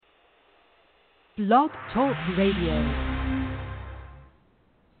Blog Talk Radio.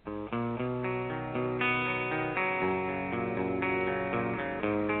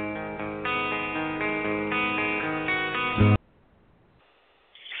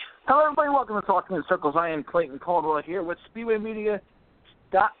 Hello, everybody. Welcome to Talking in Circles. I am Clayton Caldwell here with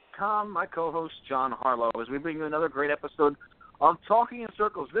SpeedwayMedia.com, my co-host, John Harlow, as we bring you another great episode of Talking in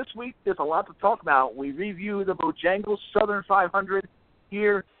Circles. This week, there's a lot to talk about. We review the Bojangles Southern 500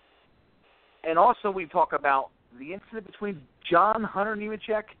 here, and also we talk about the incident between John Hunter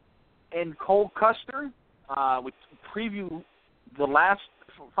Nemechek and Cole Custer. We preview the last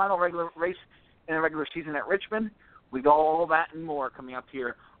final regular race in the regular season at Richmond. We got all that and more coming up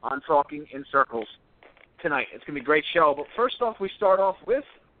here on Talking in Circles tonight. It's going to be a great show. But first off, we start off with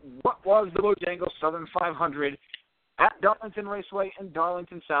what was the Bojangles Southern 500 at Darlington Raceway in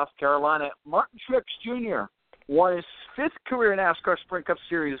Darlington, South Carolina. Martin Truex Jr. won his fifth career NASCAR Sprint Cup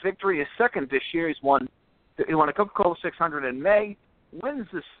Series victory, his second this year. He won a Coca-Cola 600 in May, wins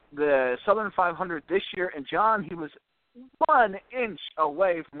the Southern 500 this year. And, John, he was 1 inch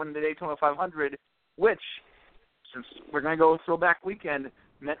away from winning the Daytona 500, which, since we're going to go throwback weekend,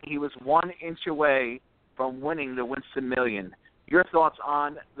 meant he was 1 inch away from winning the Winston Million. Your thoughts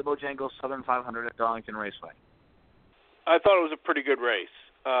on the Bojangles Southern 500 at Darlington Raceway? I thought it was a pretty good race.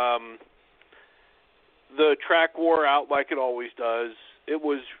 The track wore out like it always does. It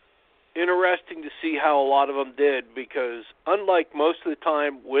was interesting to see how a lot of them did because, unlike most of the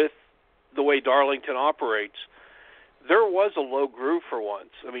time with the way Darlington operates, there was a low groove for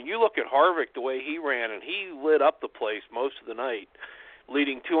once. I mean, you look at Harvick, the way he ran, and he lit up the place most of the night,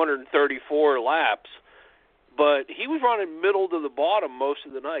 leading 234 laps. But he was running middle to the bottom most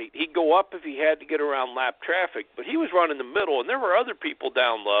of the night. He'd go up if he had to get around lap traffic, but he was running the middle, and there were other people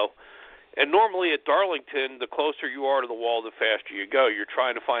down low. And normally at Darlington, the closer you are to the wall, the faster you go. You're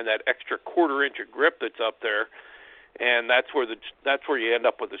trying to find that extra quarter inch of grip that's up there, and that's where you end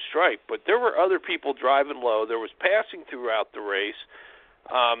up with a stripe. But there were other people driving low. There was passing throughout the race.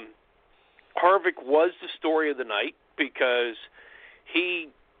 Harvick was the story of the night because he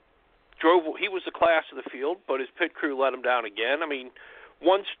was the class of the field, but his pit crew let him down again. I mean,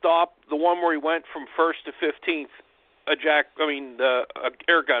 one stop, the one where he went from first to 15th, the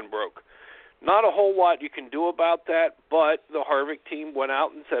air gun broke. Not a whole lot you can do about that, but the Harvick team went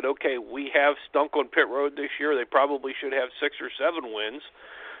out and said, okay, we have stunk on pit road this year. They probably should have 6 or 7 wins.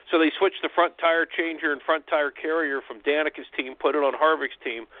 So they switched the front tire changer and front tire carrier from Danica's team, put it on Harvick's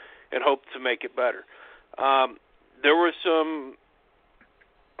team, and hoped to make it better. There were some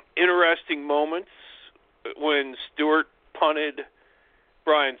interesting moments when Stewart punted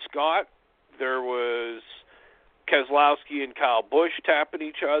Brian Scott. There was Keselowski and Kyle Busch tapping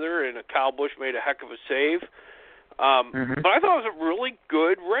each other, and Kyle Busch made a heck of a save. But I thought it was a really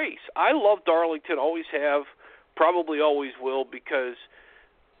good race. I love Darlington, always have, probably always will, because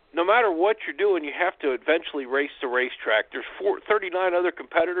no matter what you're doing, you have to eventually race the racetrack. There's 39 other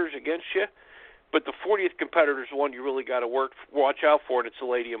competitors against you, but the 40th competitor is the one you really got to watch out for, and it's the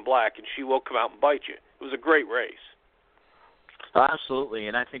lady in black, and she will come out and bite you. It was a great race. Absolutely,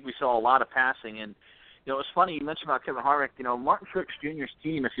 and I think we saw a lot of passing. And it was funny, you mentioned about Kevin Harvick. Martin Truex Jr.'s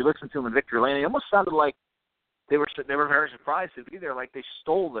team, if you listen to him in victory lane, it almost sounded like they were very surprised to be there, like they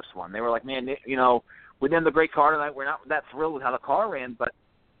stole this one. They were like, man, we didn't have the great car tonight. We're not that thrilled with how the car ran, but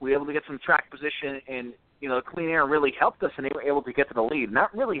we were able to get some track position, and the clean air really helped us, and they were able to get to the lead, and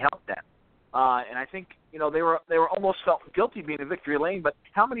that really helped them. And I think they were almost felt guilty being in victory lane. But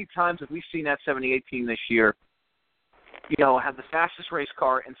how many times have we seen that 78 team this year? Have the fastest race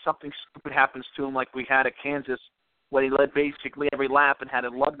car and something stupid happens to him, like we had at Kansas, when he led basically every lap and had a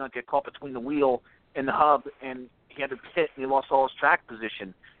lug nut get caught between the wheel and the hub, and he had to pit and he lost all his track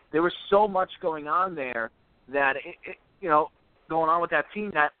position. There was so much going on there that going on with that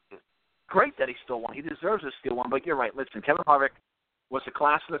team. That great that he still won. He deserves to still won. But you're right. Listen, Kevin Harvick was the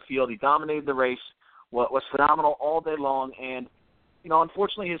class of the field. He dominated the race, was phenomenal all day long. And,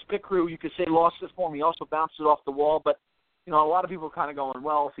 unfortunately, his pit crew, you could say, lost his form. He also bounced it off the wall. But, a lot of people are kind of going,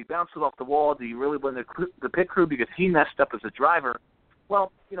 well, if he bounced it off the wall, do you really blame the pit crew because he messed up as a driver?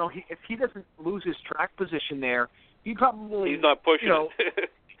 Well, if he doesn't lose his track position there, he's not pushing it.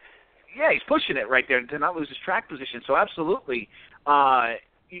 Yeah, he's pushing it right there to not lose his track position. So, absolutely,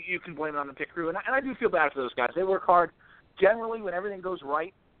 you can blame it on the pit crew. And I do feel bad for those guys. They work hard. Generally, when everything goes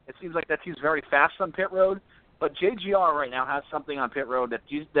right, it seems like that team's very fast on pit road. But JGR right now has something on pit road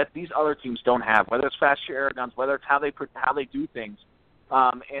that these other teams don't have, whether it's faster air guns, whether it's how they do things.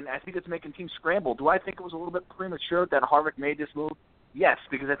 And I think it's making teams scramble. Do I think it was a little bit premature that Harvick made this move? Yes,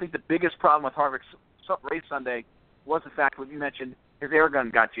 because I think the biggest problem with Harvick's race Sunday was the fact, what you mentioned, his air gun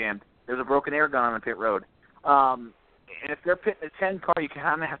got jammed. There's a broken air gun on the pit road. And if they're pitting a 10 car, you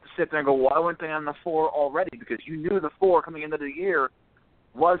kind of have to sit there and go, why weren't they on the 4 already? Because you knew the 4 coming into the year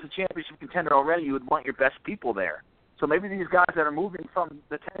was a championship contender already. You would want your best people there. So maybe these guys that are moving from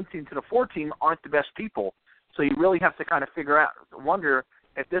the 10 team to the 4 team aren't the best people. So you really have to kind of wonder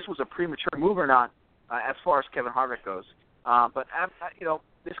if this was a premature move or not as far as Kevin Harvick goes. But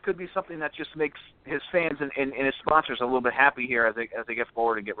this could be something that just makes his fans and his sponsors a little bit happy here as they get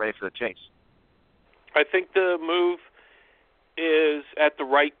forward and get ready for the chase. I think the move is at the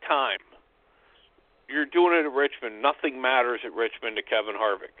right time. You're doing it at Richmond. Nothing matters at Richmond to Kevin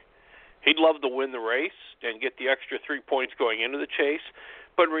Harvick. He'd love to win the race and get the extra 3 points going into the chase,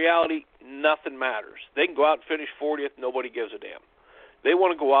 but in reality, nothing matters. They can go out and finish 40th. Nobody gives a damn. They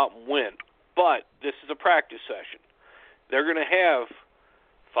want to go out and win, but this is a practice session. They're going to have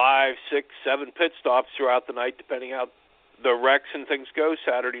 5, 6, 7 pit stops throughout the night, depending how the wrecks and things go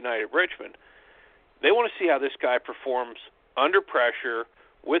Saturday night at Richmond. They want to see how this guy performs under pressure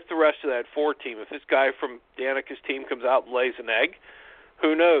with the rest of that 4 team. If this guy from Danica's team comes out and lays an egg,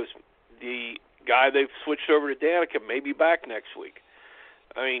 who knows? The guy they've switched over to Danica may be back next week.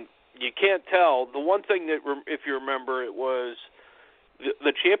 I mean, you can't tell. The one thing that, if you remember, it was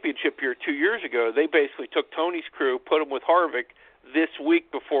the championship year 2 years ago, they basically took Tony's crew, put them with Harvick this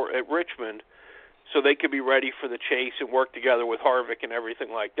week before at Richmond so they could be ready for the chase and work together with Harvick and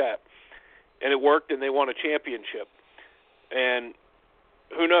everything like that. And it worked, and they won a championship. And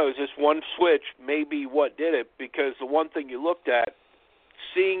who knows, this one switch may be what did it, because the one thing you looked at,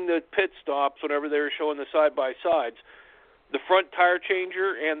 seeing the pit stops whenever they were showing the side-by-sides, the front tire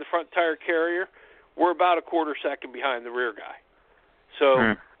changer and the front tire carrier were about a quarter second behind the rear guy.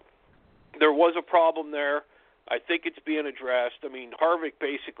 So there was a problem there. I think it's being addressed. I mean, Harvick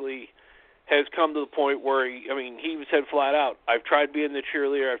basically has come to the point where he said flat out, I've tried being the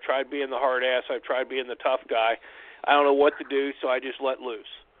cheerleader, I've tried being the hard ass, I've tried being the tough guy. I don't know what to do, so I just let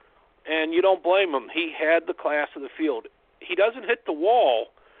loose. And you don't blame him. He had the class of the field. He doesn't hit the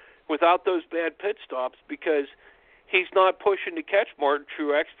wall without those bad pit stops because he's not pushing to catch Martin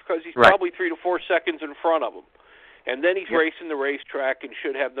Truex because he's probably 3 to 4 seconds in front of him. And then he's racing the racetrack and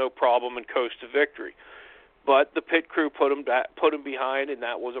should have no problem and coast to victory. But the pit crew put him behind, and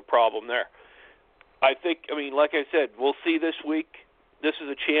that was a problem there. I think, like I said, we'll see this week. This is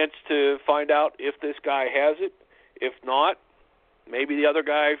a chance to find out if this guy has it. If not, maybe the other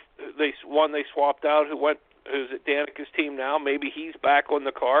guy, they swapped out who's at Danica's team now, maybe he's back on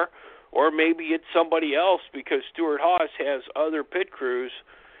the car, or maybe it's somebody else because Stewart Haas has other pit crews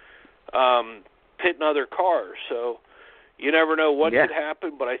pitting other cars. So you never know what could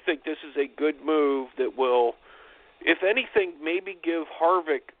happen, but I think this is a good move that will, if anything, maybe give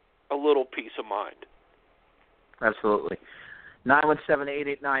Harvick a little peace of mind. Absolutely.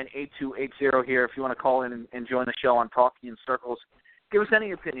 917-889-8280 here if you want to call in and join the show on Talking in Circles. Give us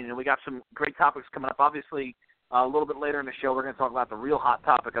any opinion, and we got some great topics coming up. Obviously, a little bit later in the show, we're going to talk about the real hot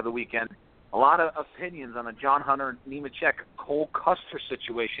topic of the weekend. A lot of opinions on the John Hunter, Nemechek, Cole Custer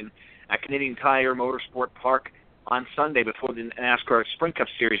situation at Canadian Tire Motorsports Park on Sunday before the NASCAR Sprint Cup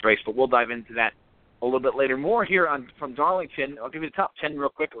Series race, but we'll dive into that a little bit later. More here from Darlington. I'll give you the top 10 real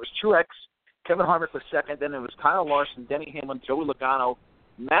quick. It was Truex. Kevin Harvick was second. Then it was Kyle Larson, Denny Hamlin, Joey Logano,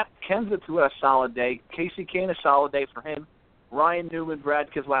 Matt Kenseth, who had a solid day. Casey Kane, a solid day for him. Ryan Newman,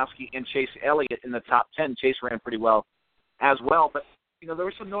 Brad Keselowski, and Chase Elliott in the top 10. Chase ran pretty well as well. But, there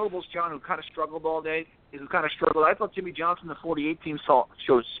were some notables, John, who kind of struggled all day. I thought Jimmy Johnson, the 48 team,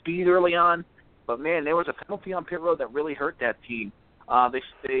 showed speed early on. But, man, there was a penalty on pit road that really hurt that team.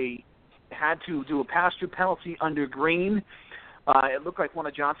 They had to do a pass-through penalty under green. It looked like one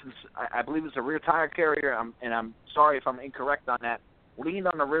of Johnson's, I believe it was a rear tire carrier, and I'm sorry if I'm incorrect on that, leaned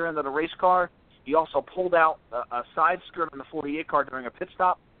on the rear end of the race car. He also pulled out a side skirt on the 48 car during a pit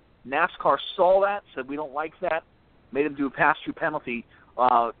stop. NASCAR saw that, said we don't like that, made him do a pass-through penalty.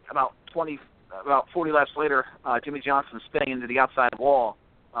 About 40 laps later, Jimmy Johnson spinning into the outside wall.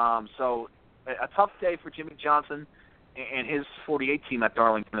 So a tough day for Jimmy Johnson and his 48 team at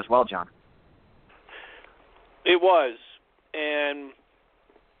Darlington as well, John. It was. And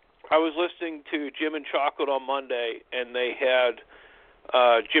I was listening to Jim and Chocolate on Monday, and they had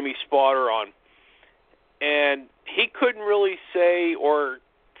Jimmy Spotter on. And he couldn't really say or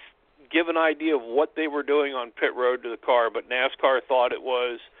give an idea of what they were doing on pit road to the car, but NASCAR thought it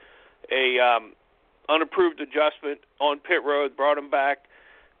was a unapproved adjustment on pit road, brought him back,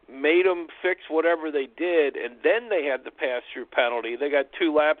 made them fix whatever they did, and then they had the pass-through penalty. They got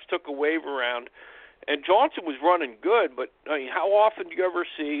 2 laps, took a wave around. And Johnson was running good, but how often do you ever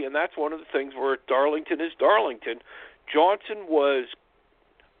see, and that's one of the things where Darlington is Darlington, Johnson was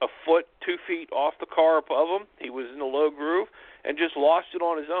a foot, 2 feet off the car above him. He was in a low groove and just lost it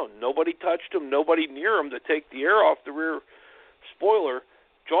on his own. Nobody touched him, nobody near him to take the air off the rear spoiler.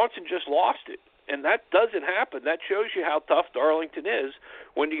 Johnson just lost it. And that doesn't happen. That shows you how tough Darlington is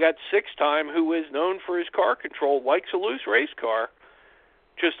when you got six-time, who is known for his car control, likes a loose race car,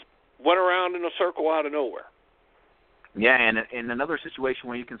 just went around in a circle out of nowhere. Yeah, and in another situation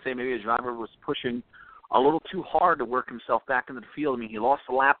where you can say maybe a driver was pushing a little too hard to work himself back into the field. I mean, he lost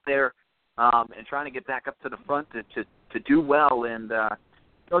a lap there and trying to get back up to the front to do well. And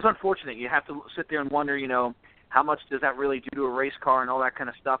it was unfortunate. You have to sit there and wonder, how much does that really do to a race car and all that kind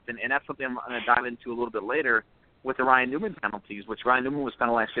of stuff? And that's something I'm going to dive into a little bit later with the Ryan Newman penalties, which Ryan Newman was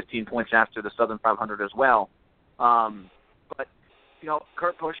penalized 15 points after the Southern 500 as well. But,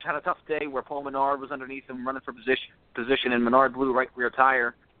 Kurt Busch had a tough day where Paul Menard was underneath him running for position, and Menard blew right rear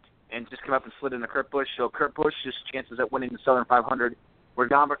tire and just came up and slid into Kurt Busch. So Kurt Busch's chances at winning the Southern 500 were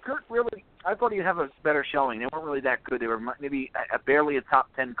gone. But Kurt really, I thought he'd have a better showing. They weren't really that good. They were maybe barely a top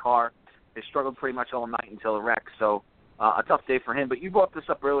 10 car. They struggled pretty much all night until the wreck, so a tough day for him. But you brought this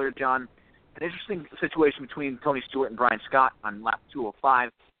up earlier, John, an interesting situation between Tony Stewart and Brian Scott on lap 205.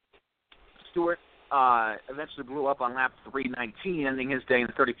 Stewart eventually blew up on lap 319, ending his day in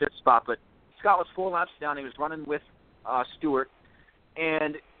the 35th spot, but Scott was 4 laps down. He was running with Stewart,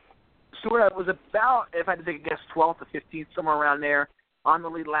 and Stewart was about, if I had to take a guess, 12th to 15th, somewhere around there on the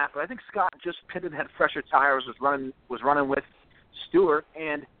lead lap. But I think Scott just pitted, had fresher tires, was running with Stewart,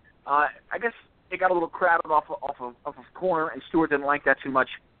 and I guess it got a little crowded off of corner, and Stewart didn't like that too much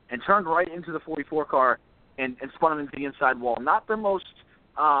and turned right into the 44 car and spun him into the inside wall. Not the most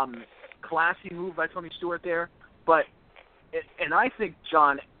classy move by Tony Stewart there, but and I think,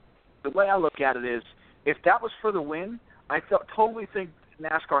 John, the way I look at it is, if that was for the win, I totally think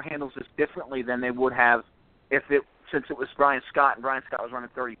NASCAR handles this differently than they would have since it was Brian Scott, and Brian Scott was running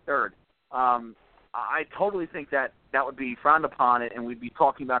 33rd. I totally think that would be frowned upon, and we'd be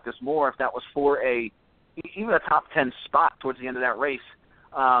talking about this more if that was for even a top 10 spot towards the end of that race.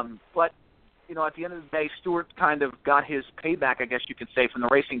 But, at the end of the day, Stewart kind of got his payback, I guess you could say, from the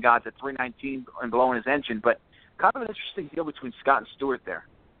racing gods at 319 and blowing his engine. But kind of an interesting deal between Scott and Stewart there.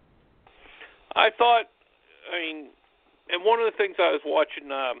 I thought, and one of the things I was watching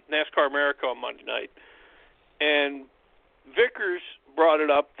NASCAR America on Monday night, and Vickers brought it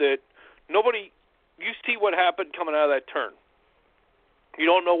up that you see what happened coming out of that turn. You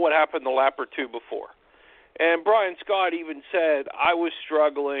don't know what happened the lap or two before. And Brian Scott even said, I was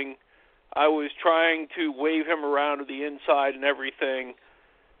struggling. I was trying to wave him around to the inside and everything.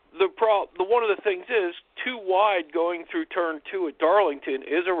 One of the things is, too wide going through turn 2 at Darlington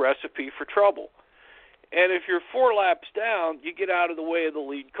is a recipe for trouble. And if you're 4 laps down, you get out of the way of the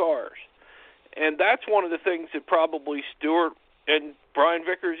lead cars. And that's one of the things that probably Stewart and Brian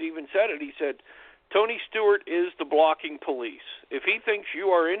Vickers even said it. He said, Tony Stewart is the blocking police. If he thinks you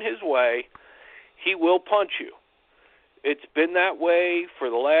are in his way, he will punch you. It's been that way for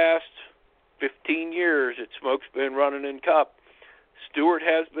the last 15 years that Smoke's been running in Cup. Stewart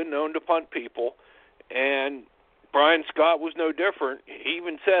has been known to punt people, and Brian Scott was no different. He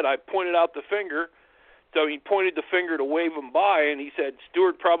even said, I pointed out the finger. So he pointed the finger to wave him by, and he said,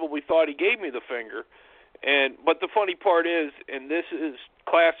 Stewart probably thought he gave me the finger. But the funny part is, and this is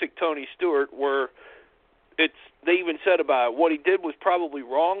classic Tony Stewart, where they even said about it, what he did was probably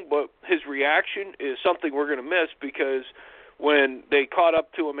wrong, but his reaction is something we're going to miss, because when they caught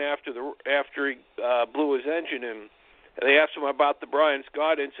up to him after he blew his engine, and they asked him about the Brian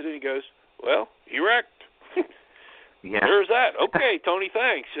Scott incident, he goes, well, he wrecked. Yeah. There's that. Okay, Tony,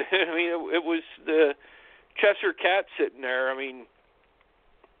 thanks. It was the Cheshire Cat sitting there.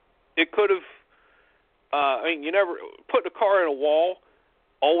 It could have, you never, putting a car in a wall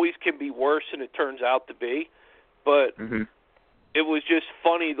always can be worse than it turns out to be, but it was just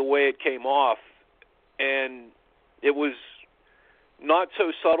funny the way it came off, and it was not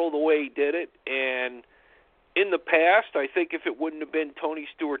so subtle the way he did it. And in the past, I think if it wouldn't have been Tony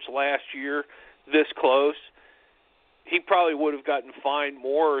Stewart's last year this close, he probably would have gotten fined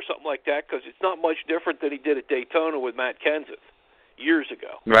more or something like that, because it's not much different than he did at Daytona with Matt Kenseth years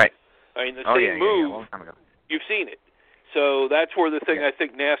ago. Right. The same move, a long time ago. You've seen it. So that's where the thing I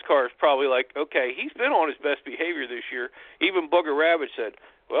think NASCAR is probably like, okay, he's been on his best behavior this year. Even Booger Rabbit said,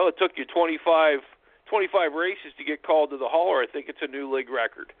 well, it took you 25 races to get called to the hauler. I think it's a new league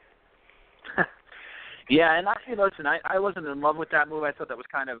record. Yeah, and listen, I wasn't in love with that move. I thought that was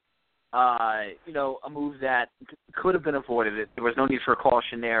kind of, a move that could have been avoided. There was no need for a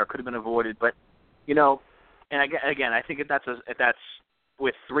caution there. It could have been avoided. But, and again, I think if that's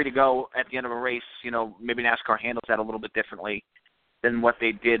with 3 to go at the end of a race, maybe NASCAR handles that a little bit differently. than what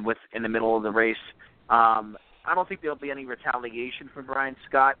they did in the middle of the race. I don't think there'll be any retaliation from Brian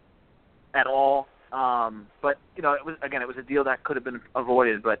Scott at all. But it was a deal that could have been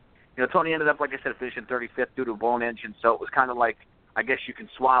avoided. But Tony ended up, like I said, finishing 35th due to a blown engine. So it was kind of like, I guess you can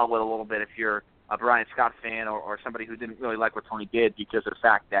swallow it a little bit if you're a Brian Scott fan or somebody who didn't really like what Tony did because of the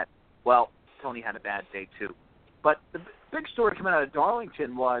fact that, well, Tony had a bad day too. But the big story coming out of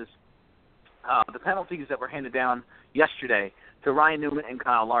Darlington was the penalties that were handed down yesterday to Ryan Newman and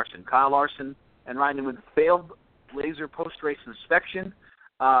Kyle Larson. Kyle Larson and Ryan Newman failed laser post-race inspection.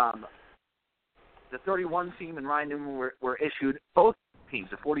 The 31 team and Ryan Newman were issued, both teams,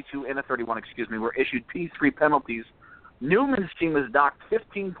 the 42 and the 31, were issued P3 penalties. Newman's team was docked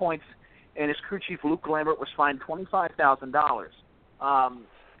 15 points, and his crew chief, Luke Lambert, was fined $25,000.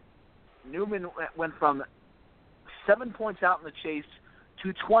 Newman went from 7 points out in the chase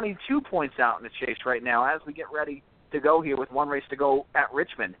to 22 points out in the chase right now as we get ready to go here with one race to go at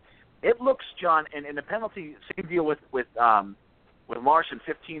Richmond. It looks, John, and the penalty, same deal with Larson,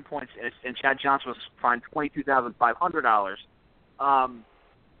 15 points, and Chad Johnson was fined $22,500.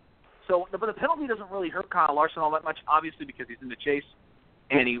 But the penalty doesn't really hurt Kyle Larson all that much, obviously, because he's in the chase,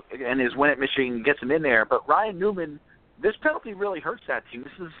 and his win at Michigan gets him in there. But Ryan Newman, this penalty really hurts that team.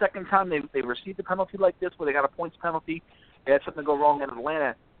 This is the second time they received a penalty like this where they got a points penalty. They had something go wrong in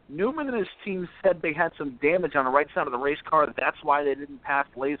Atlanta. Newman and his team said they had some damage on the right side of the race car. That's why they didn't pass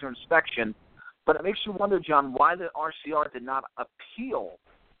laser inspection. But it makes you wonder, John, why the RCR did not appeal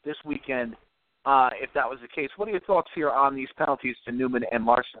this weekend if that was the case. What are your thoughts here on these penalties to Newman and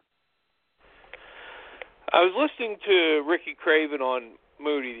Larson? I was listening to Ricky Craven on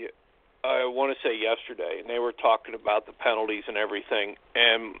Moody, I want to say yesterday, and they were talking about the penalties and everything.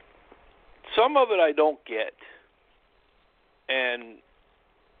 And some of it I don't get. And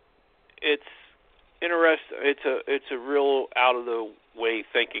it's interesting. It's a real out of the way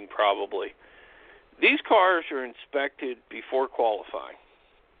thinking probably. These cars are inspected before qualifying.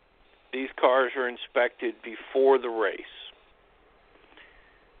 These cars are inspected before the race.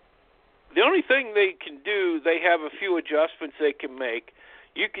 The only thing they can do, they have a few adjustments they can make.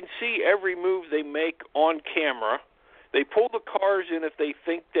 You can see every move they make on camera. They pull the cars in if they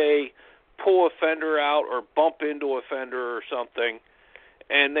think they pull a fender out or bump into a fender or something,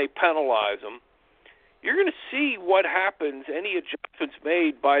 and they penalize them. You're going to see what happens, any adjustments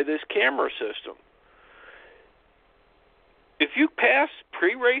made by this camera system. If you pass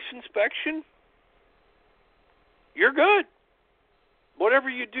pre-race inspection, you're good. Whatever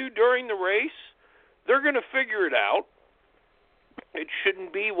you do during the race, they're going to figure it out. It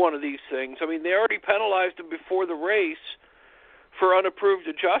shouldn't be one of these things. I mean, they already penalized them before the race for unapproved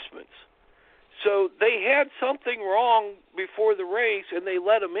adjustments. So they had something wrong before the race, and they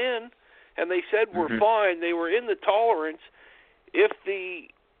let them in, and they said we're fine. They were in the tolerance. If the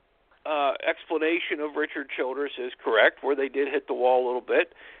explanation of Richard Childress is correct, where they did hit the wall a little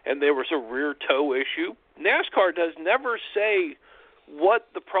bit, and there was a rear toe issue, NASCAR does never say what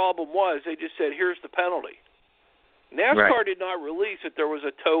the problem was. They just said, here's the penalty. NASCAR did not release that there was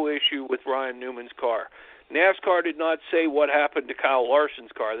a toe issue with Ryan Newman's car. NASCAR did not say what happened to Kyle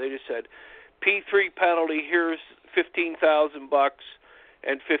Larson's car. They just said, P3 penalty, here's $15,000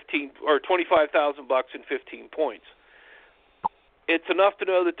 and $25,000 and 15 points. It's enough to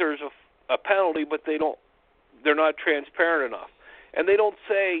know that there's a penalty, but they're not transparent enough. And they don't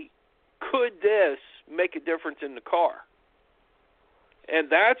say, could this make a difference in the car? And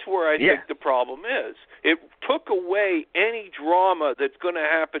that's where I think the problem is. It took away any drama that's going to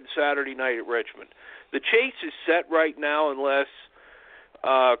happen Saturday night at Richmond. The chase is set right now unless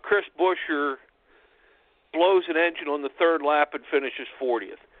Chris Buescher blows an engine on the third lap and finishes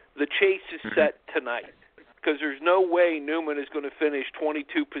 40th. The chase is set tonight because there's no way Newman is going to finish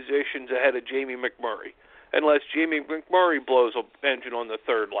 22 positions ahead of Jamie McMurray unless Jamie McMurray blows an engine on the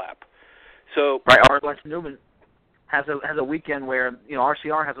third lap. So or unless Newman has a weekend where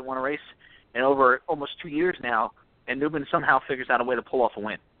RCR hasn't won a race in over almost 2 years now, and Newman somehow figures out a way to pull off a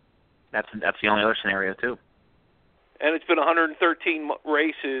win. That's the only other scenario too. And it's been 113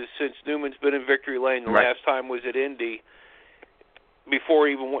 races since Newman's been in victory lane. The last time was at Indy,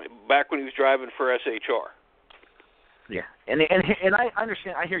 back when he was driving for SHR. Yeah, and I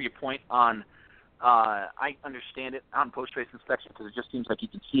understand. I hear your point on. I understand it on post-race inspection because it just seems like you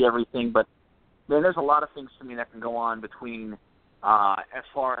can see everything, but there's a lot of things to me that can go on between as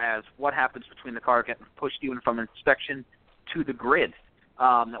far as what happens between the car getting pushed even from inspection to the grid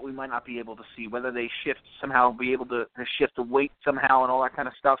that we might not be able to see, whether they be able to shift the weight somehow and all that kind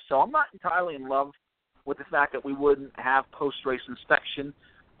of stuff. So I'm not entirely in love with the fact that we wouldn't have post-race inspection.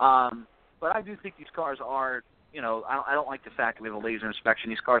 But I do think these cars are I don't like the fact that we have a laser inspection.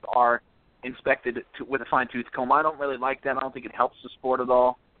 These cars are inspected with a fine-tooth comb. I don't really like that. I don't think it helps the sport at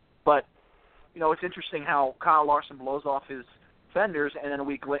all. But, it's interesting how Kyle Larson blows off his fenders, and then a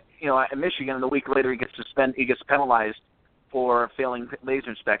week at Michigan, and a week later he gets penalized for failing laser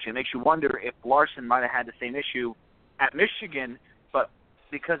inspection. It makes you wonder if Larson might have had the same issue at Michigan, but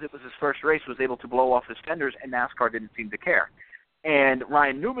because it was his first race, was able to blow off his fenders, and NASCAR didn't seem to care. And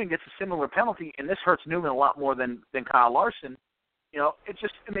Ryan Newman gets a similar penalty, and this hurts Newman a lot more than Kyle Larson.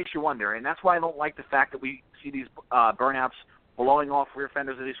 It makes you wonder, and that's why I don't like the fact that we see these burnouts blowing off rear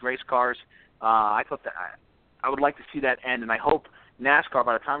fenders of these race cars. I thought that I would like to see that end, and I hope NASCAR,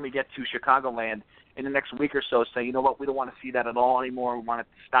 by the time we get to Chicagoland in the next week or so, say, you know what, we don't want to see that at all anymore. We want it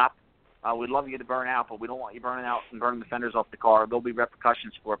to stop. We'd love you to burn out, but we don't want you burning out and burning the fenders off the car. There'll be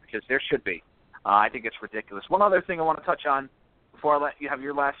repercussions for it because there should be. I think it's ridiculous. One other thing I want to touch on before I let you have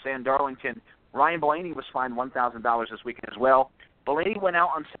your last say in Darlington, Ryan Blaney was fined $1,000 this weekend as well. Blaney went out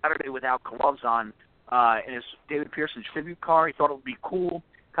on Saturday without gloves on in his David Pearson's tribute car. He thought it would be cool,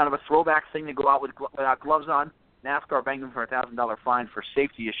 kind of a throwback thing to go out without gloves on. NASCAR banged him for a $1,000 fine for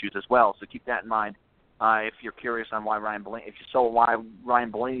safety issues as well, so keep that in mind. If you're curious on why Ryan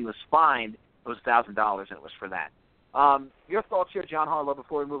Blaney was fined, it was $1,000, and it was for that. Your thoughts here, John Harlow,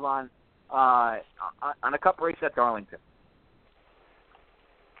 before we move on a Cup race at Darlington?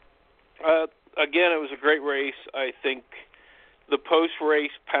 Again, it was a great race. I think the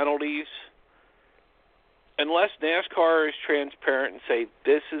post-race penalties, unless NASCAR is transparent and say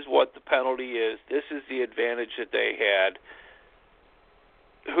this is what the penalty is, this is the advantage that they had,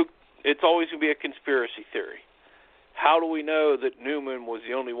 it's always going to be a conspiracy theory. How do we know that Newman was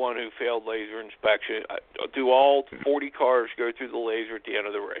the only one who failed laser inspection? Do all 40 cars go through the laser at the end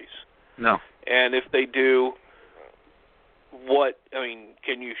of the race? No. And if they do,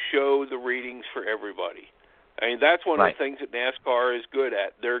 can you show the readings for everybody? That's one of the things that NASCAR is good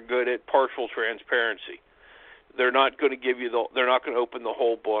at. They're good at partial transparency. They're not going to they're not going to open the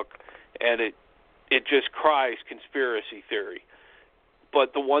whole book, and it just cries conspiracy theory.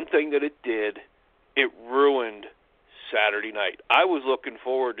 But the one thing that it did, it ruined Saturday night. I was looking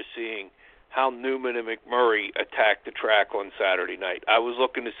forward to seeing how Newman and McMurray attacked the track on Saturday night. I was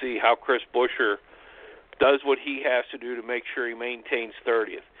looking to see how Chris Buescher does what he has to do to make sure he maintains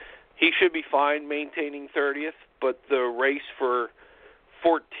 30th. He should be fine maintaining 30th, but the race for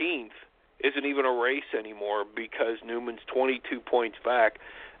 14th isn't even a race anymore because Newman's 22 points back.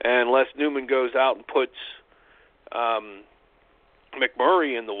 And unless Newman goes out and puts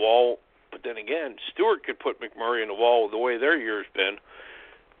McMurray in the wall, but then again, Stewart could put McMurray in the wall the way their year's been.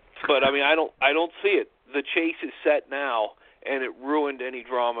 But I don't see it. The chase is set now, and it ruined any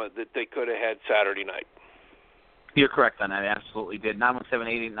drama that they could have had Saturday night. You're correct on that. It absolutely did.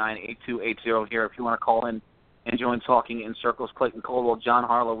 917-889-8280 here if you want to call in and join Talking in Circles. Clayton Coldwell, John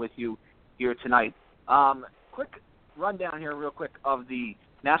Harlow with you here tonight. Quick rundown here real quick of the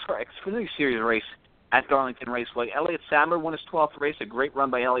NASCAR XFINITY Series race at Darlington Raceway. Elliott Sadler won his 12th race, a great run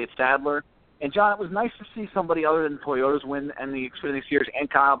by Elliott Sadler. And, John, it was nice to see somebody other than Toyotas win in the Xfinity Series and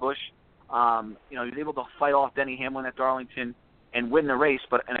Kyle Busch. He was able to fight off Denny Hamlin at Darlington and win the race,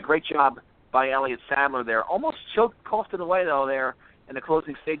 and a great job by Elliott Sadler there. Almost coasted away, though, there in the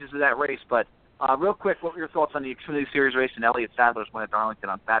closing stages of that race. But real quick, what were your thoughts on the Xfinity Series race and Elliott Sadler's win at Darlington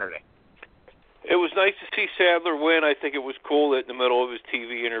on Saturday? It was nice to see Sadler win. I think it was cool that in the middle of his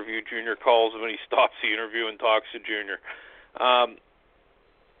TV interview, Junior calls him and he stops the interview and talks to Junior.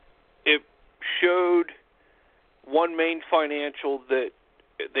 It showed one main financial that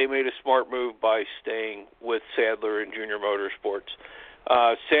they made a smart move by staying with Sadler in Junior Motorsports.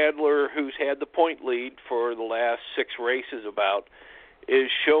 Sadler, who's had the point lead for the last 6 races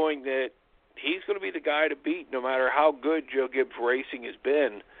is showing that he's going to be the guy to beat no matter how good Joe Gibbs Racing has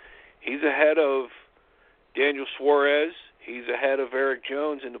been. He's ahead of Daniel Suarez. He's ahead of Eric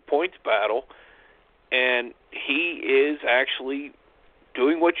Jones in the points battle. And he is actually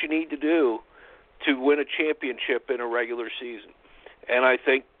doing what you need to do to win a championship in a regular season. And I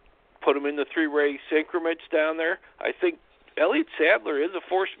think put him in the 3-race increments down there. I think Elliott Sadler is a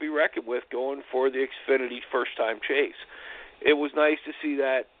force to be reckoned with going for the Xfinity first-time chase. It was nice to see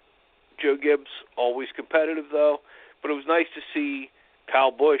that. Joe Gibbs, always competitive, though. But it was nice to see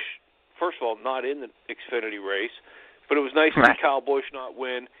Kyle Busch, first of all, not in the Xfinity race. But it was nice to see Kyle Busch not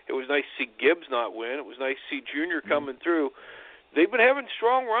win. It was nice to see Gibbs not win. It was nice to see Junior coming through. They've been having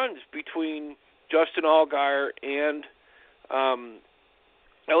strong runs between Justin Allgaier and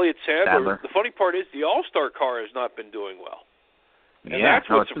Elliott Sadler. The funny part is the All-Star car has not been doing well. And that's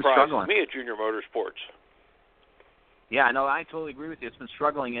what surprises me at Junior Motorsports. Yeah, no, I totally agree with you. It's been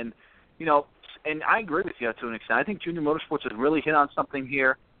struggling. And, and I agree with you to an extent. I think Junior Motorsports has really hit on something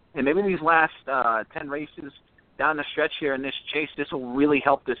here, and maybe these last 10 races down the stretch here in this chase, this will really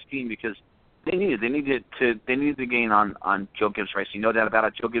help this team because they needed to gain on Joe Gibbs Racing. No doubt about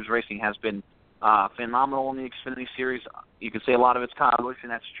it. Joe Gibbs Racing has been phenomenal in the Xfinity Series. You can say a lot of it's Kyle Busch,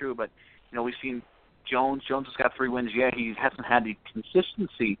 and that's true, but we've seen Jones. Jones has got 3 wins. Yeah, he hasn't had the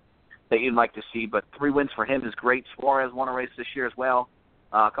consistency that you'd like to see, but 3 wins for him is great. Suarez won a race this year as well.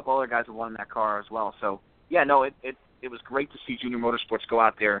 A couple other guys have won in that car as well. So, yeah, no, it was great to see Junior Motorsports go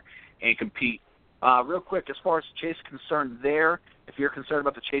out there and compete. Real quick, as far as the chase is concerned there, if you're concerned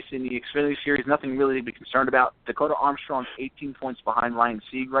about the chase in the Xfinity Series, nothing really to be concerned about. Dakota Armstrong's 18 points behind Ryan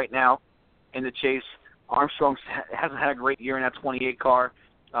Sieg right now in the chase. Armstrong hasn't had a great year in that 28 car.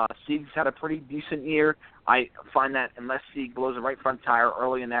 Sieg's had a pretty decent year. I find that unless Sieg blows a right front tire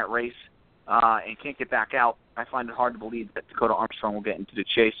early in that race and can't get back out, I find it hard to believe that Dakota Armstrong will get into the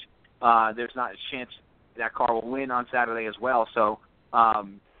chase. There's not a chance that car will win on Saturday as well. So,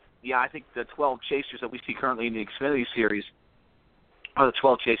 yeah, I think the 12 chasers that we see currently in the Xfinity Series are the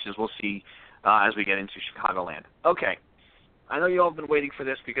 12 chasers we'll see as we get into Chicagoland. Okay. I know you all have been waiting for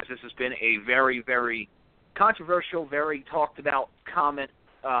this because this has been a very, very controversial, very talked about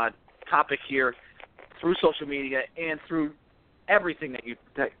topic here through social media and through everything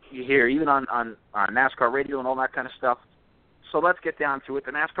that you hear, even on NASCAR radio and all that kind of stuff. So let's get down to it.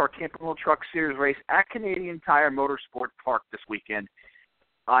 The NASCAR Camping Truck Series race at Canadian Tire Motorsports Park this weekend.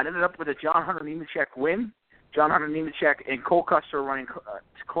 It ended up with a John Hunter Nemechek win. John Hunter Nemechek and Cole Custer running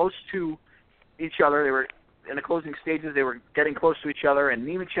close to each other. They were in the closing stages. They were getting close to each other, and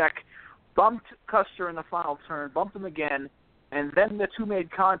Nemechek bumped Custer in the final turn, bumped him again, and then the two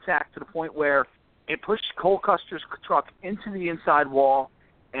made contact to the point where it pushed Cole Custer's truck into the inside wall,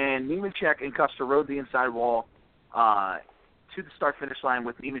 and Nemechek and Custer rode the inside wall to the start-finish line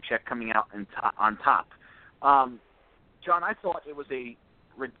with Nemechek coming out on top. John, I thought it was a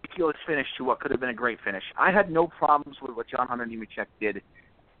ridiculous finish to what could have been a great finish. I had no problems with what John Hunter Nemechek did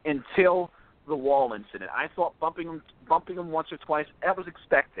until the wall incident. I thought bumping him once or twice, that was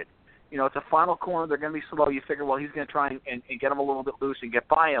expected. It's a final corner. They're going to be slow. You figure, well, he's going to try and get him a little bit loose and get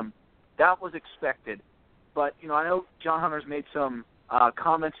by him. That was expected. But, I know John Hunter's made some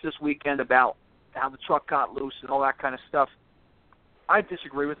comments this weekend about how the truck got loose and all that kind of stuff. I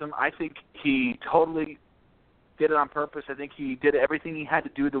disagree with him. I think he totally did it on purpose. I think he did everything he had to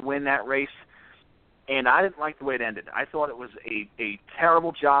do to win that race, and I didn't like the way it ended. I thought it was a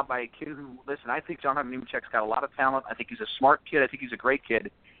terrible job by a kid who, listen, I think John Hunter Nemechek's got a lot of talent. I think he's a smart kid. I think he's a great kid.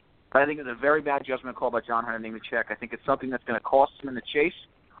 But I think it was a very bad judgment call by John Hunter Nemechek. I think it's something that's going to cost him in the chase.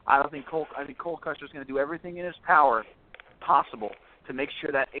 I think Cole Custer's going to do everything in his power possible to make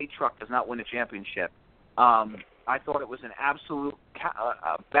sure that A truck does not win a championship. I thought it was an absolute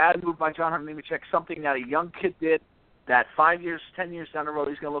bad move by John Hunter Nemechek, something that a young kid did that 5 years, 10 years down the road,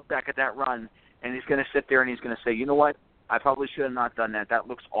 he's going to look back at that run, and he's going to sit there and he's going to say, you know what, I probably should have not done that. That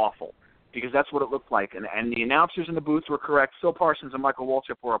looks awful, because that's what it looked like. And the announcers in the booth were correct. Phil Parsons and Michael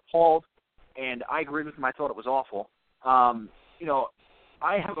Waltrip were appalled, and I agreed with them. I thought it was awful.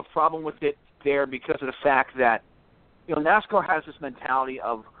 I have a problem with it there because of the fact that, NASCAR has this mentality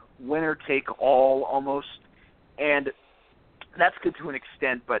of winner take all almost, and that's good to an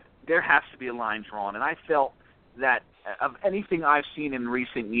extent, but there has to be a line drawn. And I felt that of anything I've seen in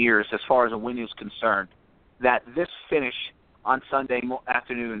recent years as far as a win is concerned, that this finish on Sunday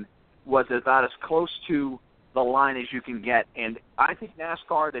afternoon was about as close to the line as you can get. And I think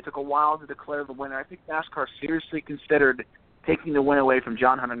NASCAR, they took a while to declare the winner. I think NASCAR seriously considered taking the win away from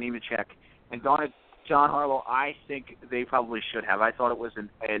John Hunter Nemechek. And John Harlow, I think they probably should have. I thought it was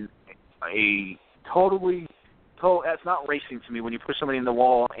a totally that's not racing to me when you push somebody in the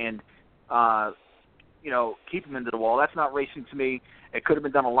wall and, keep them into the wall. That's not racing to me. It could have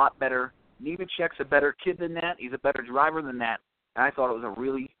been done a lot better. Nemechek's a better kid than that. He's a better driver than that. And I thought it was a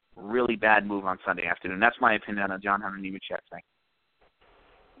really, really bad move on Sunday afternoon. That's my opinion on the John Hunter Nemechek thing.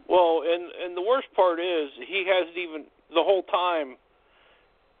 Well, and the worst part is he hasn't even, the whole time,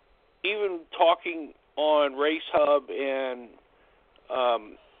 even talking on Race Hub and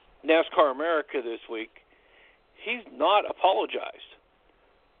NASCAR America this week, he's not apologized.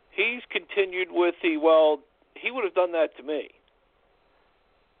 He's continued with he would have done that to me.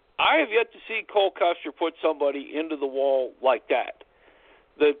 I have yet to see Cole Custer put somebody into the wall like that.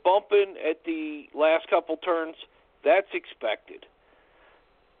 The bumping at the last couple turns, that's expected.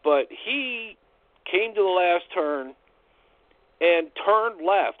 But he came to the last turn and turned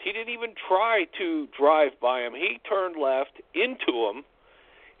left. He didn't even try to drive by him. He turned left into him,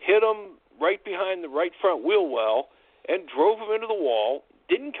 hit him right behind the right front wheel well, and drove him into the wall,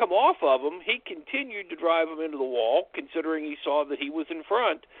 didn't come off of him. He continued to drive him into the wall, considering he saw that he was in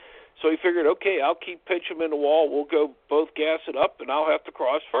front. So he figured, okay, I'll keep pitching him in the wall. We'll go both gas it up, and I'll have to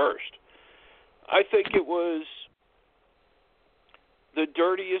cross first. I think it was the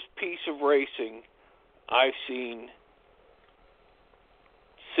dirtiest piece of racing I've seen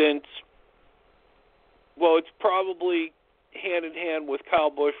since, well, it's probably hand-in-hand with Kyle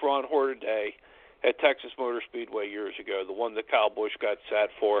Busch, Ron Hornaday at Texas Motor Speedway years ago, the one that Kyle Busch got sat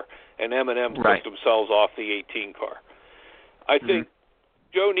for, and M&M took themselves off the 18 car. I think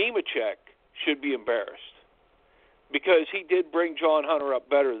Joe Nemechek should be embarrassed because he did bring John Hunter up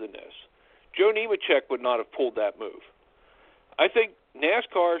better than this. Joe Nemechek would not have pulled that move. I think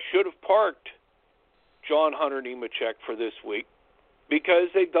NASCAR should have parked John Hunter Nemechek for this week because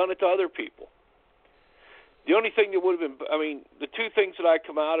they've done it to other people. The only thing that would have been, the two things that I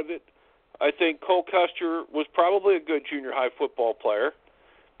come out of it, I think Cole Custer was probably a good junior high football player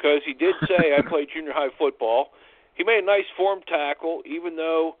because he did say, I played junior high football. He made a nice form tackle, even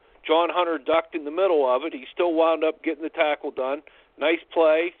though John Hunter ducked in the middle of it. He still wound up getting the tackle done. Nice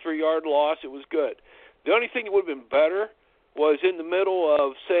play, 3-yard loss. It was good. The only thing that would have been better was in the middle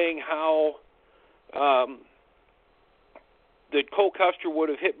of saying how that Cole Custer would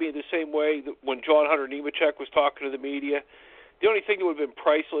have hit me the same way that when John Hunter Nemechek was talking to the media. The only thing that would have been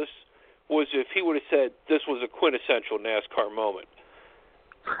priceless was if he would have said this was a quintessential NASCAR moment.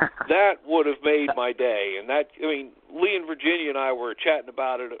 That would have made my day. And that, Lee in Virginia and I were chatting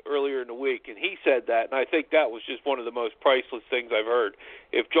about it earlier in the week, and he said that, and I think that was just one of the most priceless things I've heard.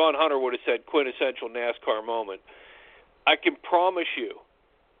 If John Hunter would have said quintessential NASCAR moment, I can promise you,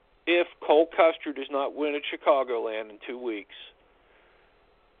 if Cole Custer does not win at Chicagoland in 2 weeks,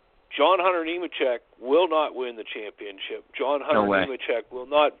 John Hunter Nemechek will not win the championship. John Hunter Nemechek will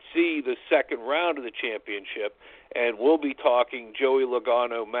not see the second round of the championship, and we'll be talking Joey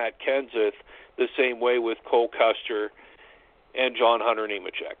Logano, Matt Kenseth, the same way with Cole Custer and John Hunter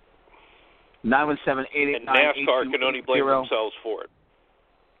Nemechek. 917-889-8280. And NASCAR can only blame themselves for it.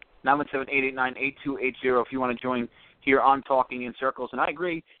 917-889-8280 if you want to join here on Talking in Circles. And I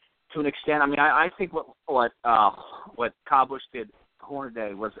agree to an extent. I think what Kyle Busch did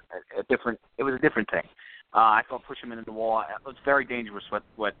Hornaday was a different thing. I thought pushing him into the wall, it was very dangerous.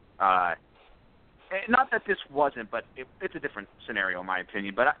 Not that this wasn't, but it's a different scenario in my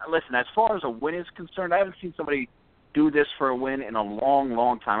opinion. But listen, as far as a win is concerned, I haven't seen somebody do this for a win in a long,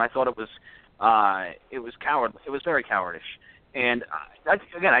 long time. I thought it was coward. It was very cowardish. And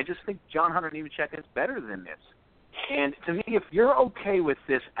I just think John Hunter Nemechek is better than this. And to me, if you're okay with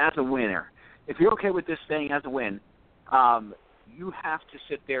this as a winner, if you're okay with this staying as a win, you have to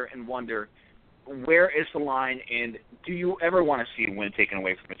sit there and wonder, where is the line, and do you ever want to see a win taken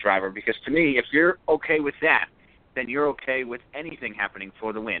away from a driver? Because to me, if you're okay with that, then you're okay with anything happening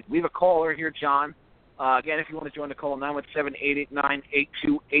for the win. We have a caller here, John. Again, if you want to join the call,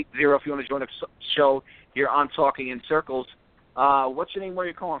 917-889-8280. If you want to join the show here on Talking in Circles. What's your name? Where are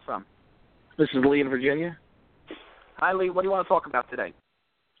you calling from? This is Lee in Virginia. Hi, Lee. What do you want to talk about today?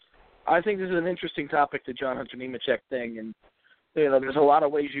 I think this is an interesting topic, the John Hunter Nemechek thing, and there's a lot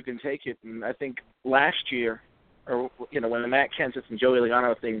of ways you can take it. And I think last year, or when the Matt Kenseth and Joey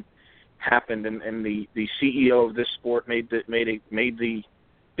Logano thing happened, and the CEO of this sport made the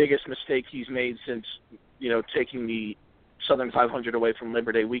biggest mistake he's made since taking the Southern 500 away from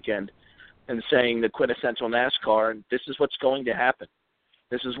Labor Day weekend, and saying the quintessential NASCAR, and this is what's going to happen.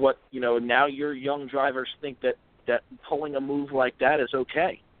 This is what now your young drivers think that pulling a move like that is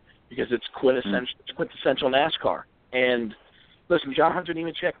okay because it's quintessential NASCAR. And listen, John Hunter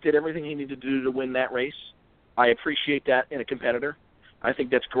Nemechek did everything he needed to do to win that race. I appreciate that in a competitor. I think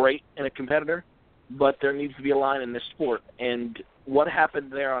that's great in a competitor, but there needs to be a line in this sport. And what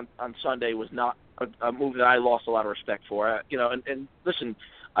happened there on Sunday was not a move that I lost a lot of respect for. And listen,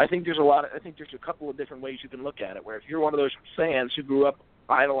 I think there's a couple of different ways you can look at it. Where if you're one of those fans who grew up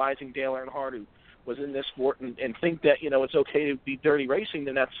idolizing Dale Earnhardt, who was in this sport, and think that it's okay to be dirty racing,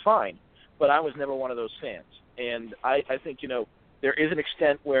 then that's fine. But I was never one of those fans, and I think there is an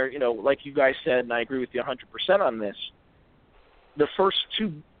extent where like you guys said, and I agree with you 100% on this. The first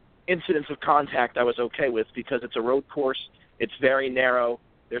two incidents of contact I was okay with because it's a road course, it's very narrow,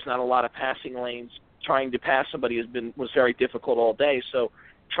 there's not a lot of passing lanes. Trying to pass somebody was very difficult all day, so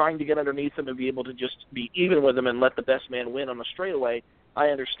trying to get underneath them and be able to just be even with them and let the best man win on a straightaway, I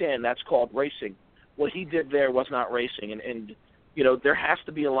understand that's called racing. What he did there was not racing, and there has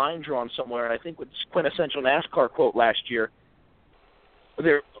to be a line drawn somewhere. And I think with this quintessential NASCAR quote last year,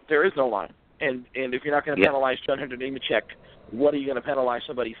 there is no line. And if you're not going to penalize John Hunter Nemechek, what are you going to penalize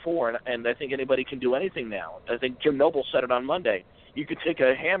somebody for? And I think anybody can do anything now. I think Jim Noble said it on Monday. You could take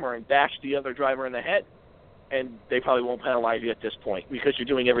a hammer and bash the other driver in the head, and they probably won't penalize you at this point because you're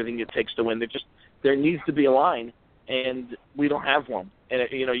doing everything it takes to win. There needs to be a line, and we don't have one. And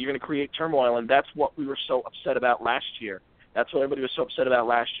you're going to create turmoil, and that's what we were so upset about last year. That's what everybody was so upset about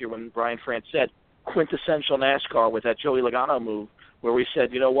last year when Brian France said quintessential NASCAR with that Joey Logano move, where we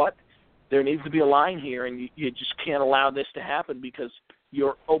said, you know what, there needs to be a line here, and you just can't allow this to happen because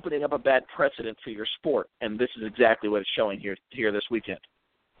you're opening up a bad precedent for your sport, and this is exactly what it's showing here this weekend.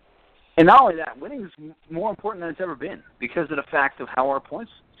 And not only that, winning is more important than it's ever been because of the fact of how our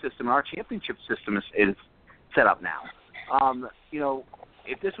points system, our championship system is set up now.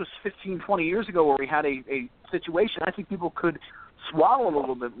 If this was 15, 20 years ago where we had a situation, I think people could swallow a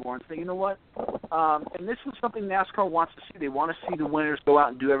little bit more and say, you know what, and this is something NASCAR wants to see. They want to see the winners go out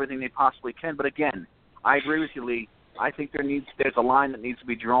and do everything they possibly can. But again, I agree with you, Lee. I think there's a line that needs to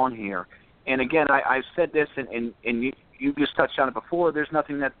be drawn here. And again, I've said this, and you just touched on it before. I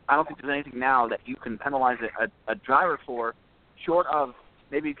don't think there's anything now that you can penalize a driver for, short of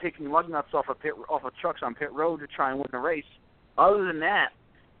maybe taking lug nuts off of trucks on pit road to try and win the race. Other than that,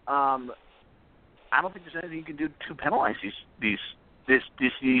 I don't think there's anything you can do to penalize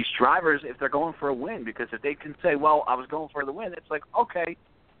these drivers if they're going for a win. Because if they can say, "Well, I was going for the win," it's like, okay,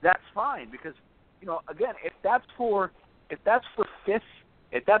 that's fine. Because again, if that's for fifth,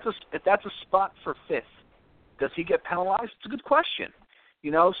 if that's a spot for fifth, does he get penalized? It's a good question.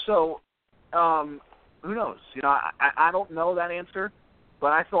 So who knows? I don't know that answer,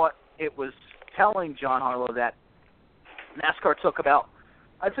 but I thought it was telling, John Harlow, that NASCAR took about,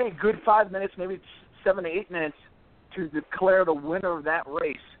 I'd say, a good 5 minutes, maybe 7 to 8 minutes, to declare the winner of that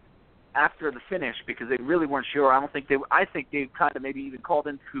race after the finish because they really weren't sure. I think they kind of maybe even called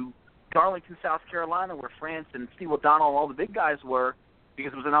into Darlington, South Carolina, where France and Steve O'Donnell and all the big guys were,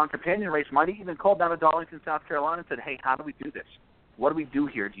 because it was a non-companion race. Might have even called down to Darlington, South Carolina and said, hey, how do we do this? What do we do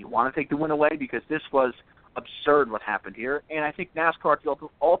here? Do you want to take the win away? Because this was absurd what happened here. And I think NASCAR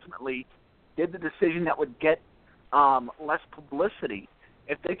ultimately did the decision that would get less publicity.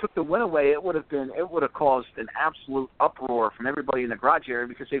 If they took the win away, it would have caused an absolute uproar from everybody in the garage area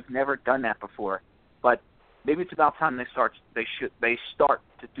because they've never done that before. But maybe it's about time they start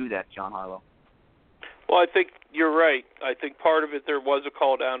to do that, John Harlow. Well, I think you're right. I think part of it, there was a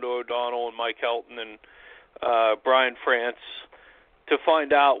call down to O'Donnell and Mike Helton and Brian France to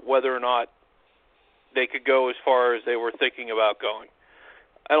find out whether or not they could go as far as they were thinking about going.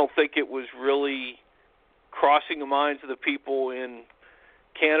 I don't think it was really crossing the minds of the people in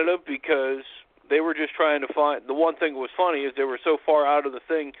Canada because they were just trying to find. The one thing that was funny is they were so far out of the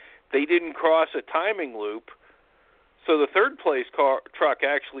thing, they didn't cross a timing loop. So the third place truck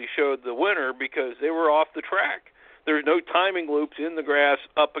actually showed the winner because they were off the track. There's no timing loops in the grass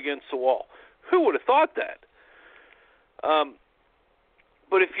up against the wall. Who would have thought that?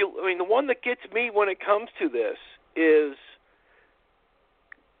 But the one that gets me when it comes to this is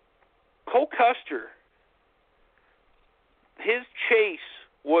Cole Custer. His chase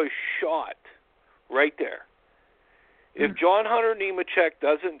was shot right there. If John Hunter Nemechek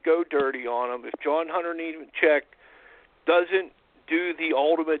doesn't go dirty on him, if John Hunter Nemechek doesn't do the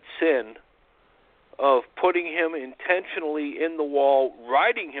ultimate sin of putting him intentionally in the wall,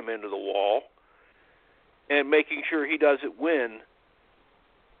 riding him into the wall, and making sure he doesn't win,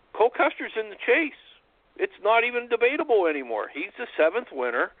 Cole Custer's in the chase. It's not even debatable anymore. He's the 7th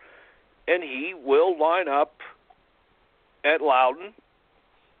winner, and he will line up at Loudon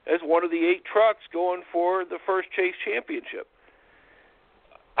as one of the 8 trucks going for the first Chase Championship.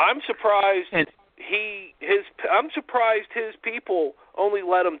 I'm surprised I'm surprised his people only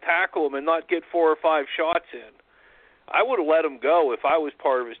let him tackle him and not get 4 or 5 shots in. I would have let him go if I was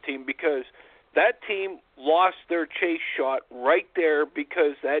part of his team because that team lost their chase shot right there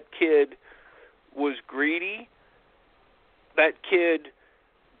because that kid was greedy. That kid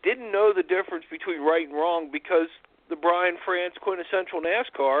didn't know the difference between right and wrong because the Brian France quintessential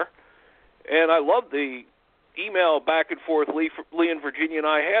NASCAR, and I love the email back and forth Lee in Virginia and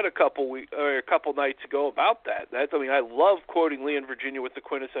I had a couple nights ago about that. I love quoting Lee in Virginia with the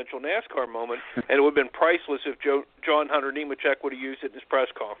quintessential NASCAR moment, and it would have been priceless if John Hunter Nemechek would have used it in his press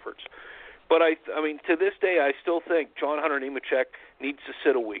conference. But to this day, I still think John Hunter Nemechek needs to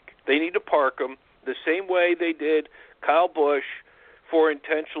sit a week. They need to park him the same way they did Kyle Busch for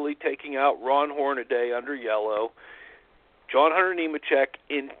intentionally taking out Ron Hornaday under yellow. John Hunter Nemechek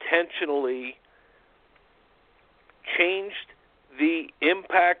intentionally changed the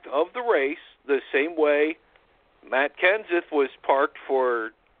impact of the race the same way Matt Kenseth was parked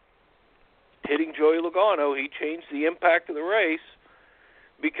for hitting Joey Logano, he changed the impact of the race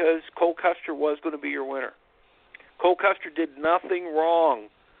because Cole Custer was going to be your winner. Cole Custer did nothing wrong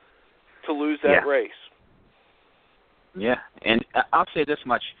to lose that race. Yeah, and I'll say this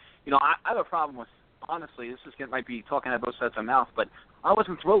much. I have a problem with, honestly, might be talking out both sides of my mouth, but I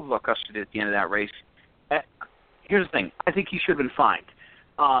wasn't thrilled with what Custer did at the end of that race. Here's the thing. I think he should have been fined.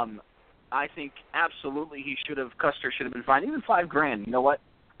 I think absolutely Custer should have been fined, even $5,000. You know what?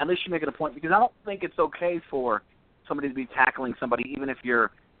 At least you make it a point, because I don't think it's okay for somebody to be tackling somebody, even if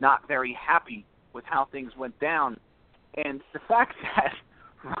you're not very happy with how things went down. And the fact that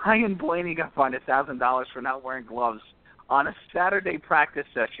Ryan Blaney got fined $1,000 for not wearing gloves on a Saturday practice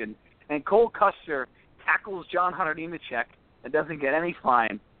session, and Cole Custer tackles John Hunter Nemechek and doesn't get any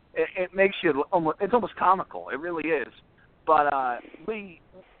fine, it makes you it's almost comical. It really is. But Lee,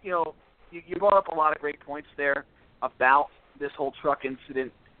 you brought up a lot of great points there about this whole truck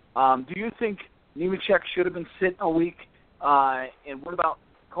incident. Do you think Nemechek should have been sitting a week? And what about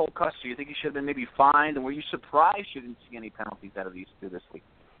Cole Custer? Do you think he should have been maybe fined? And were you surprised you didn't see any penalties out of these two this week?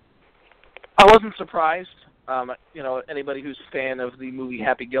 I wasn't surprised. Anybody who's a fan of the movie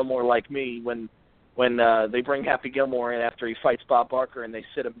Happy Gilmore like me, when they bring Happy Gilmore in after he fights Bob Barker and they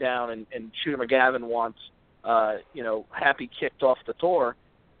sit him down and Shooter McGavin wants, Happy kicked off the tour,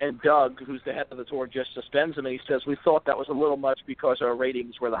 and Doug, who's the head of the tour, just suspends him, and he says, we thought that was a little much because our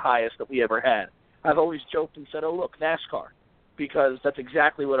ratings were the highest that we ever had. I've always joked and said, oh, look, NASCAR, because that's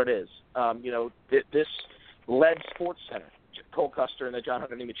exactly what it is. This led Sports Center. Cole Custer and the John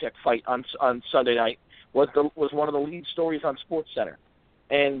Hunter Nemechek fight on Sunday night was one of the lead stories on Sports Center.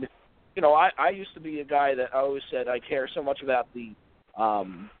 And, I used to be a guy that I always said I care so much about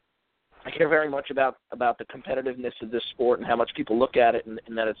I care very much about the competitiveness of this sport and how much people look at it,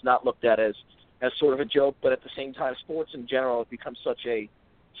 and that it's not looked at as sort of a joke, but at the same time, sports in general have become such a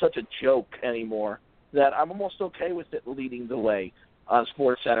joke anymore that I'm almost okay with it leading the way on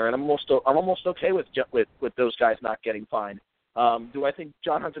Sports Center, and I'm almost okay with those guys not getting fined. Do I think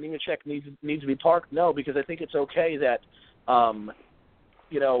John Hunter Nemechek needs to be parked? No, because I think it's okay that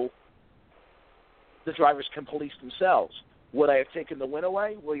the drivers can police themselves. Would I have taken the win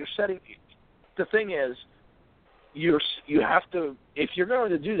away? Well, the thing is, you have to, if you're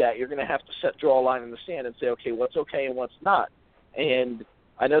going to do that, you're going to have to draw a line in the sand and say, okay, what's okay and what's not. And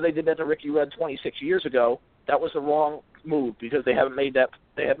I know they did that to Ricky Rudd 26 years ago. That was the wrong move because they haven't made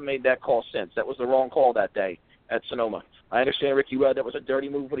that call since. That was the wrong call that day at Sonoma. I understand Ricky Rudd, that was a dirty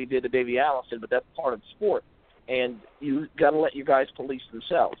move what he did to Davey Allison, but that's part of the sport. And you got to let your guys police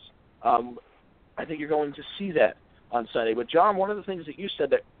themselves. I think you're going to see that on Sunday. But, John, one of the things that you said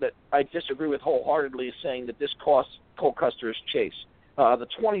that I disagree with wholeheartedly is saying that this costs Cole Custer his chase. The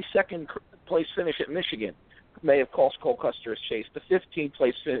 22nd place finish at Michigan may have cost Cole Custer his chase. The 15th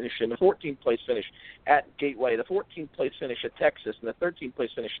place finish and the 14th place finish at Gateway, the 14th place finish at Texas, and the 13th place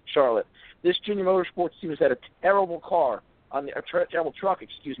finish at Charlotte. This junior motorsports team has had a terrible terrible truck,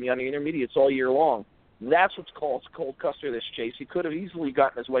 on the intermediates all year long. That's what's cost Cole Custer this chase. He could have easily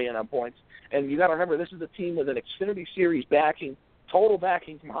gotten his way in on points. And you got to remember, this is a team with an Xfinity Series backing, total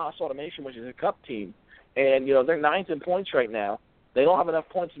backing from Haas Automation, which is a Cup team. And, they're ninth in points right now. They don't have enough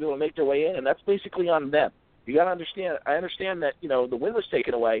points to be able to make their way in, and that's basically on them. You got to understand, I understand that, the win was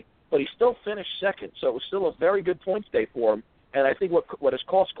taken away, but he still finished second, so it was still a very good points day for him. And I think what has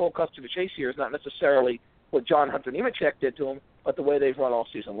cost Cole Custer to chase here is not necessarily what John Hunter Nemechek did to him, but the way they've run all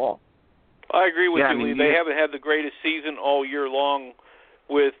season long. I agree with you, Lee. They haven't had the greatest season all year long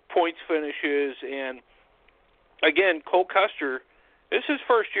with points finishes. And, again, Cole Custer, this is his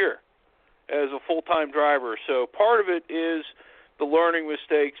first year as a full-time driver. So part of it is the learning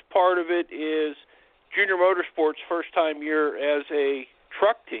mistakes. Part of it is Junior Motorsports' first-time year as a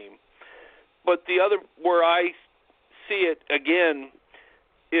truck team. But the other, where I see it, again,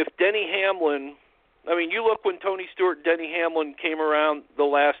 if Denny Hamlin, you look when Tony Stewart and Denny Hamlin came around the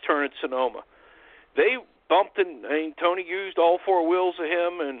last turn at Sonoma. They bumped Tony used all four wheels of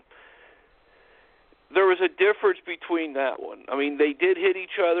him, and there was a difference between that one. They did hit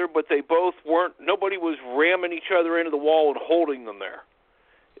each other, but they both weren't, nobody was ramming each other into the wall and holding them there.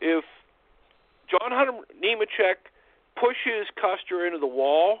 If John Hunter Nemechek pushes Custer into the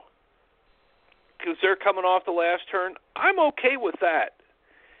wall because they're coming off the last turn, I'm okay with that.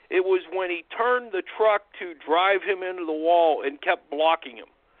 It was when he turned the truck to drive him into the wall and kept blocking him.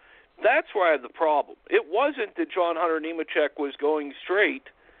 That's where I had the problem. It wasn't that John Hunter Nemechek was going straight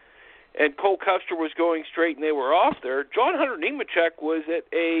and Cole Custer was going straight and they were off there. John Hunter Nemechek was at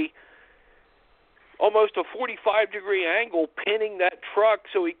almost a 45-degree angle pinning that truck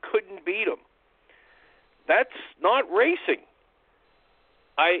so he couldn't beat him. That's not racing.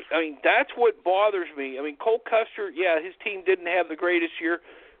 I mean, that's what bothers me. I mean, Cole Custer, yeah, his team didn't have the greatest year,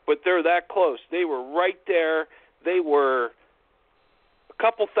 but they're that close. They were right there. They were a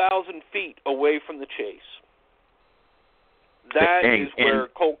couple thousand feet away from the chase. That is where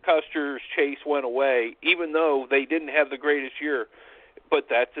Cole Custer's chase went away, even though they didn't have the greatest year. But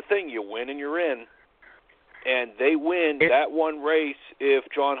that's the thing. You win and you're in. And they win that one race if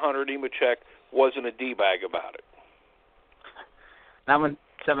John Hunter Nemechek wasn't a D-bag about it.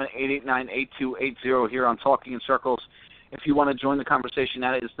 917-889-8280 here on Talking in Circles. If you want to join the conversation,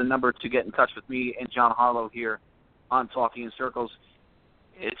 that is the number to get in touch with me and John Harlow here on Talking in Circles.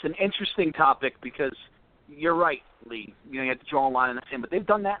 It's an interesting topic because you're right, Lee. You have to draw a line in the sand. But they've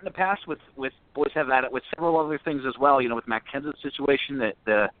done that in the past with boys have had it with several other things as well, with Matt Kenseth's situation,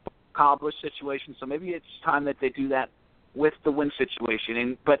 the Kyle Busch situation. So maybe it's time that they do that with the win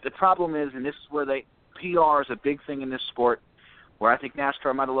situation. But the problem is, and this is where PR is a big thing in this sport, where I think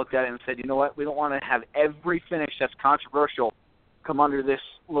NASCAR might have looked at it and said, you know what, we don't want to have every finish that's controversial come under this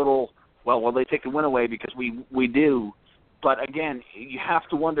little, well, they take the win away because we do. But again, you have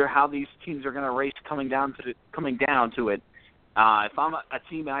to wonder how these teams are going to race coming down to it. If I'm a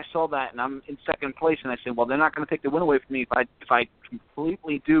team and I saw that and I'm in second place and I say, well, they're not going to take the win away from me if I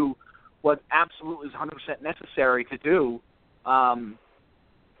completely do what absolutely is 100% necessary to do,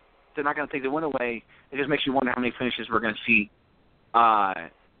 they're not going to take the win away. It just makes you wonder how many finishes we're going to see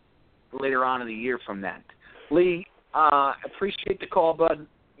later on in the year from that. Lee, appreciate the call, bud.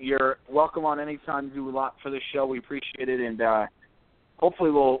 You're welcome on any time. You do a lot for the show. We appreciate it, and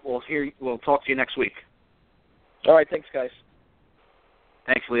hopefully we'll talk to you next week. All right, thanks, guys.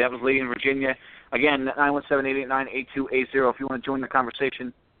 Thanks, Lee. That was Lee in Virginia. Again, 917-889-8280. If you want to join the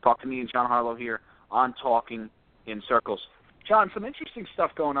conversation, talk to me and John Harlow here on Talking in Circles. John, some interesting stuff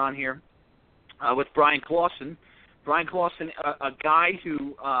going on here with Brian Clausen. Brian Clausen, a guy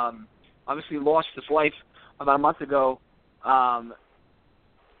who obviously lost his life about a month ago,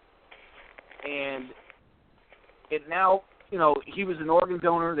 and it now, he was an organ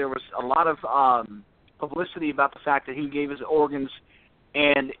donor. There was a lot of publicity about the fact that he gave his organs,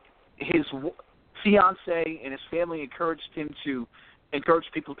 and his fiancée and his family encouraged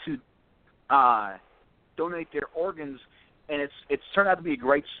people to donate their organs, and it's turned out to be a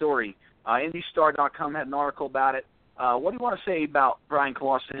great story. IndyStar.com had an article about it. What do you want to say about Brian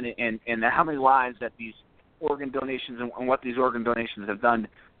Clausen and how many lives that these organ donations and what these organ donations have done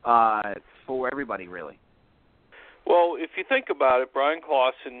for everybody, really? Well, if you think about it, Brian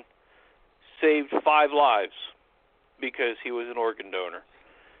Clausen saved 5 lives because he was an organ donor.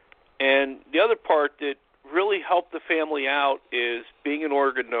 And the other part that really helped the family out is being an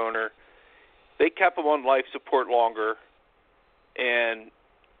organ donor. They kept him on life support longer and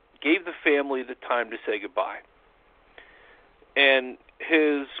gave the family the time to say goodbye. And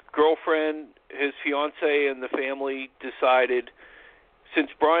his girlfriend, his fiancée, and the family decided,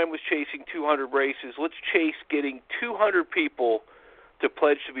 since Brian was chasing 200 races, let's chase getting 200 people to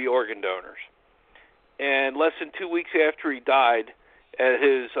pledge to be organ donors. And less than 2 weeks after he died, at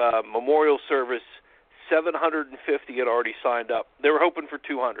his memorial service, 750 had already signed up. They were hoping for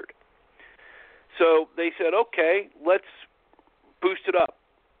 200. So they said, okay, let's boost it up.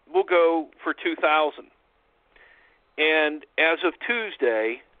 We'll go for 2,000. And as of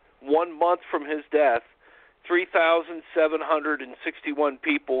Tuesday, 1 month from his death, 3,761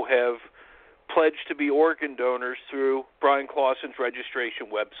 people have pledged to be organ donors through Brian Clausen's registration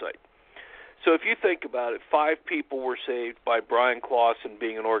website. So if you think about it, 5 people were saved by Brian Clausen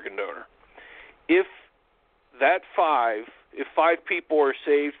being an organ donor. If 5 people are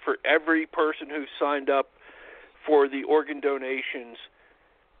saved for every person who signed up for the organ donations,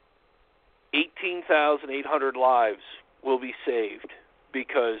 18,800 lives will be saved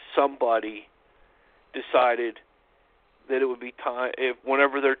because somebody decided that it would be time, if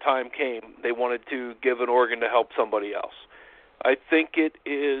whenever their time came, they wanted to give an organ to help somebody else. I think it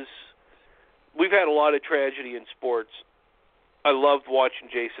is. We've had a lot of tragedy in sports. I loved watching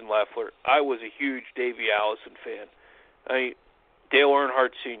Jason Leffler. I was a huge Davey Allison fan. Dale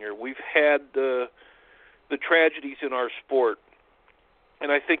Earnhardt Sr. We've had the tragedies in our sport,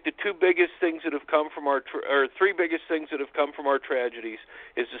 and I think the 3 biggest things that have come from our tragedies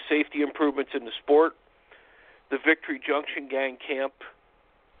is the safety improvements in the sport, the Victory Junction Gang camp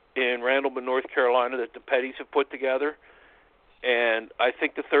in Randleman, North Carolina, that the Petties have put together. And I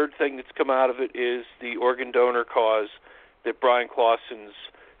think the third thing that's come out of it is the organ donor cause that Brian Clausen's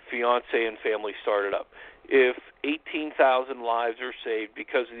fiancé and family started up. If 18,000 lives are saved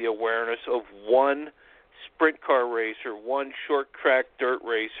because of the awareness of one sprint car racer, one short track dirt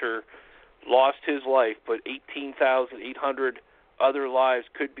racer lost his life, but 18,800 other lives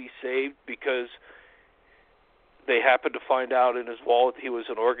could be saved because they happened to find out in his wallet he was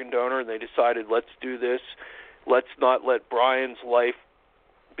an organ donor, and they decided, let's do this. Let's not let Brian's life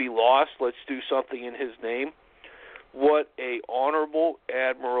be lost. Let's do something in his name. What a honorable,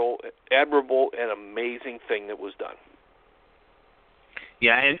 admirable, and amazing thing that was done.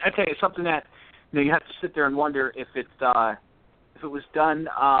 Yeah, and I tell you something that you have to sit there and wonder if it was done.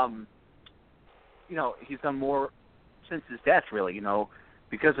 He's done more since his death, really.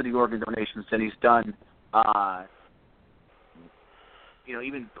 Because of the organ donations that he's done.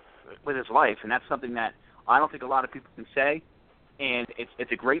 Even with his life, and that's something that I don't think a lot of people can say, and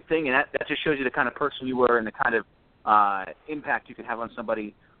it's a great thing, and that just shows you the kind of person you were and the kind of impact you can have on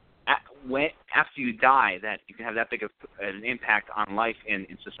somebody after you die, that you can have that big of an impact on life and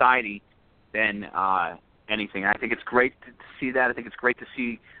in society than anything. I think it's great to see that. I think it's great to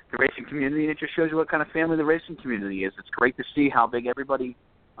see the racing community, and it just shows you what kind of family the racing community is. It's great to see how big everybody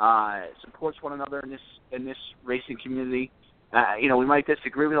supports one another in this racing community. We might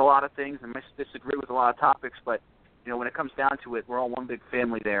disagree with a lot of things and might disagree with a lot of topics, but when it comes down to it, we're all one big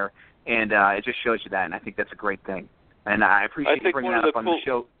family there, and it just shows you that, and I think that's a great thing. And I appreciate you bringing that up on the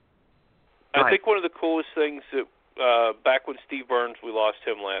show. I think one of the coolest things that back when Steve Burns, we lost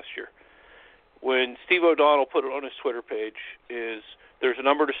him last year, when Steve O'Donnell put it on his Twitter page, is there's a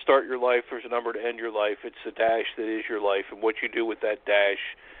number to start your life, there's a number to end your life. It's the dash that is your life, and what you do with that dash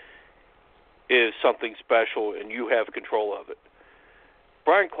is something special, and you have control of it.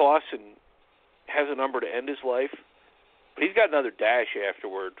 Brian Clausen has a number to end his life, but he's got another dash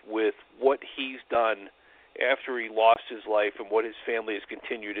afterward with what he's done after he lost his life and what his family has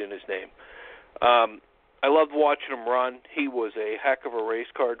continued in his name. I loved watching him run. He was a heck of a race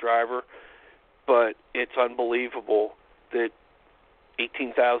car driver, but it's unbelievable that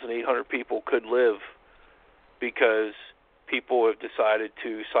 18,800 people could live because people have decided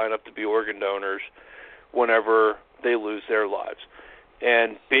to sign up to be organ donors whenever they lose their lives.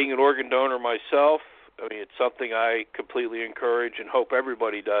 And being an organ donor myself, it's something I completely encourage and hope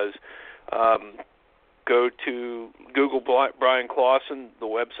everybody does. Go to Google Brian Clausen, the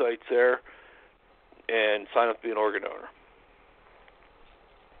website's there, and sign up to be an organ donor.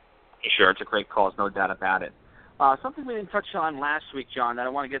 Sure, it's a great cause, no doubt about it. Something we didn't touch on last week, John, that I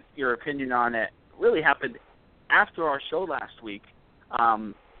want to get your opinion on that really happened after our show last week,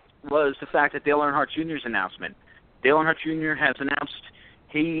 was the fact that Dale Earnhardt Jr.'s announcement. Dale Earnhardt Jr. has announced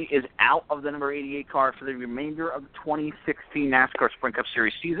he is out of the number 88 car for the remainder of the 2016 NASCAR Sprint Cup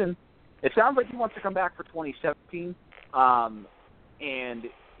Series season. It sounds like he wants to come back for 2017, and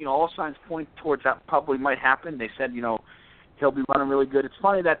all signs point towards that probably might happen. They said he'll be running really good. It's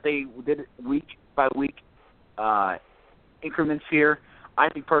funny that they did it week by week increments here. I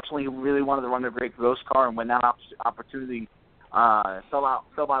think personally he really wanted to run a great ghost car, and when that opportunity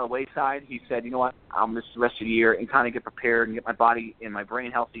fell by the wayside, he said, you know what, I'll miss the rest of the year and kind of get prepared and get my body and my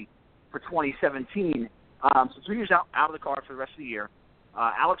brain healthy for 2017. So 2 years out of the car for the rest of the year.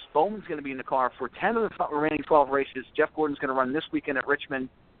 Alex Bowman's going to be in the car for 10 of the remaining 12 races. Jeff Gordon's going to run this weekend at Richmond,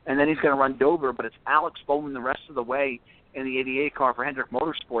 and then he's going to run Dover, but it's Alex Bowman the rest of the way in the 88 car for Hendrick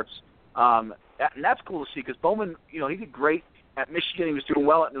Motorsports. And that's cool to see because Bowman, he did great at Michigan. He was doing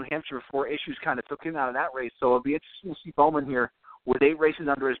well at New Hampshire before issues kind of took him out of that race. So it'll be interesting to see Bowman here with 8 races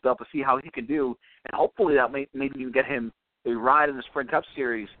under his belt to see how he can do, and hopefully that may even get him a ride in the Sprint Cup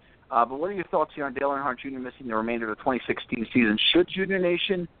Series. But what are your thoughts here on Dale Earnhardt Jr. missing the remainder of the 2016 season? Should Junior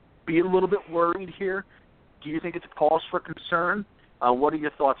Nation be a little bit worried here? Do you think it's a cause for concern? What are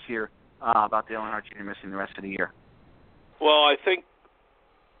your thoughts here about Dale Earnhardt Jr. missing the rest of the year? Well, I think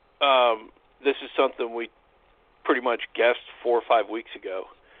this is something we pretty much guessed 4 or 5 weeks ago,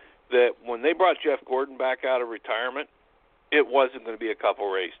 that when they brought Jeff Gordon back out of retirement, it wasn't going to be a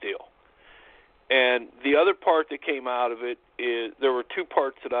couple-race deal. And the other part that came out of it is there were 2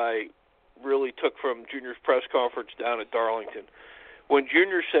 parts that I really took from Junior's press conference down at Darlington. When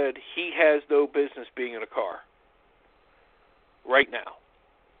Junior said he has no business being in a car right now.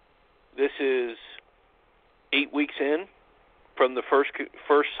 This is 8 weeks in from the first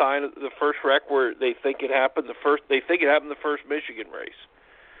sign of the first wreck where they think it happened. They think it happened the first Michigan race.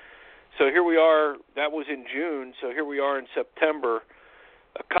 So here we are. That was in June. So here we are in September,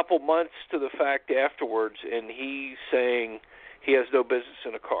 a couple months to the fact afterwards, and he's saying he has no business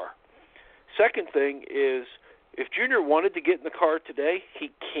in a car. Second thing is, if Junior wanted to get in the car today, he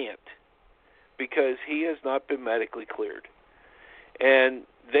can't because he has not been medically cleared. And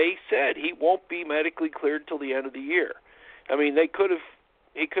they said he won't be medically cleared till the end of the year. I mean,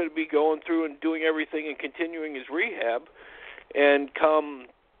 he could be going through and doing everything and continuing his rehab, and come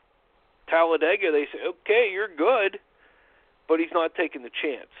Talladega, they say, okay, you're good, but he's not taking the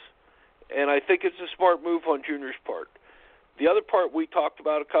chance. And I think it's a smart move on Junior's part. The other part we talked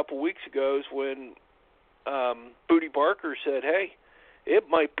about a couple weeks ago is when Booty Barker said, hey, this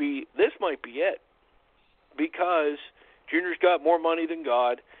might be it, because Junior's got more money than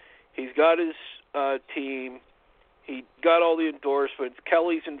God. He's got his team. He got all the endorsements.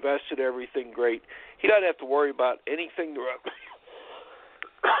 Kelly's invested everything great. He doesn't have to worry about anything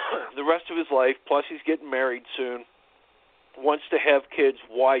the rest of his life, plus he's getting married soon, wants to have kids.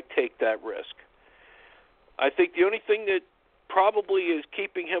 Why take that risk? I think the only thing that probably is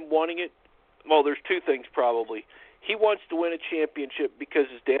keeping him wanting it, well, there's two things probably. He wants to win a championship because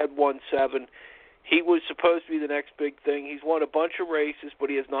his dad won 7. He was supposed to be the next big thing. He's won a bunch of races, but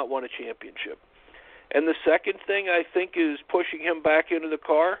he has not won a championship. And the second thing I think is pushing him back into the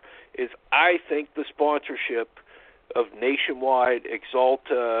car is I think the sponsorship of Nationwide,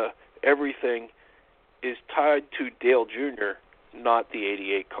 Exalta, everything is tied to Dale Jr., not the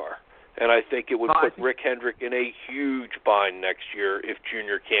 88 car. And I think it would put Rick Hendrick in a huge bind next year if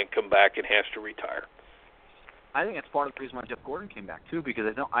Jr. can't come back and has to retire. I think that's part of the reason why Jeff Gordon came back too, because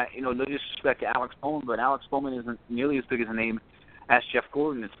no disrespect to Alex Bowman, but Alex Bowman isn't nearly as big as a name as Jeff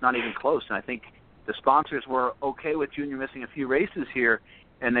Gordon. It's not even close. And I think the sponsors were okay with Junior missing a few races here,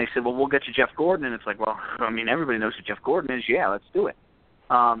 and they said, well, we'll get you Jeff Gordon. And it's like, well, I mean, everybody knows who Jeff Gordon is. Yeah, let's do it.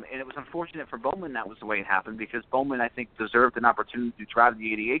 And it was unfortunate for Bowman that was the way it happened, because Bowman, I think, deserved an opportunity to drive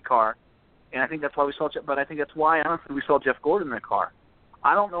the 88 car. And I think that's why we saw Jeff, but I think that's why, honestly, we saw Jeff Gordon in the car.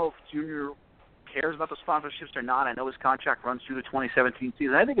 I don't know if Junior cares about the sponsorships or not. I know his contract runs through the 2017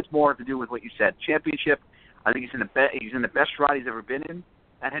 season. I think it's more to do with what you said. Championship, I think he's in the best ride he's ever been in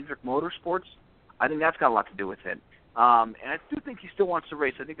at Hendrick Motorsports. I think that's got a lot to do with it. And I do think he still wants to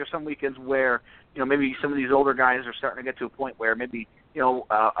race. I think there's some weekends where, maybe some of these older guys are starting to get to a point where maybe,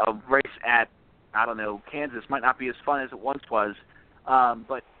 a race at, I don't know, Kansas might not be as fun as it once was.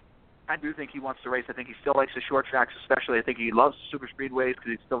 But I do think he wants to race. I think he still likes the short tracks, especially. I think he loves super speedways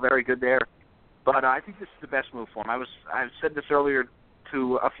because he's still very good there. But I think this is the best move for him. I said this earlier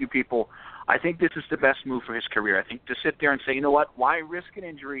to a few people. I think this is the best move for his career. I think to sit there and say, you know what, why risk an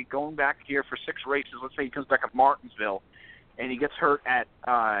injury going back here for 6 races? Let's say he comes back at Martinsville and he gets hurt at,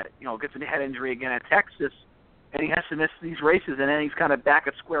 gets a head injury again at Texas, and he has to miss these races, and then he's kind of back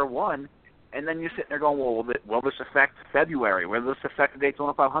at square one. And then you're sitting there going, well, will this affect February? Will this affect the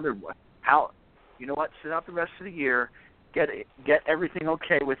Daytona 500? How? You know what? Sit out the rest of the year, get everything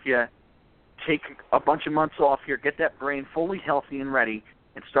okay with you, take a bunch of months off here, get that brain fully healthy and ready,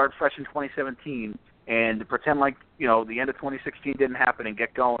 and start fresh in 2017 and pretend like, the end of 2016 didn't happen and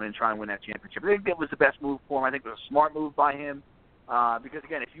get going and try and win that championship. I think that was the best move for him. I think it was a smart move by him because,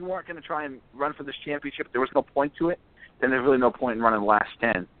 again, if you weren't going to try and run for this championship, there was no point to it, then there's really no point in running the last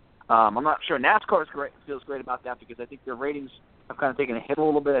 10. I'm not sure NASCAR feels great about that because I think their ratings have kind of taken a hit a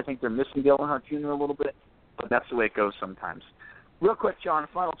little bit. I think they're missing Dale Earnhardt Jr. a little bit, but that's the way it goes sometimes. Real quick, John,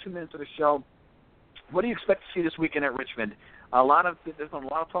 final 2 minutes of the show. What do you expect to see this weekend at Richmond? There's been a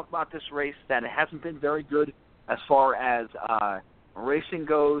lot of talk about this race that it hasn't been very good as far as racing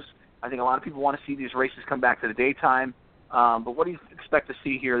goes. I think a lot of people want to see these races come back to the daytime. But what do you expect to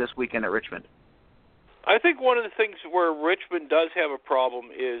see here this weekend at Richmond? I think one of the things where Richmond does have a problem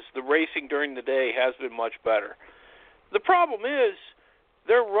is the racing during the day has been much better. The problem is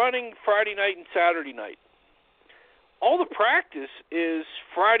they're running Friday night and Saturday night. All the practice is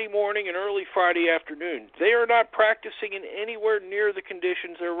Friday morning and early Friday afternoon. They are not practicing in anywhere near the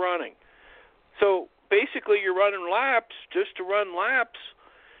conditions they're running. So basically you're running laps just to run laps.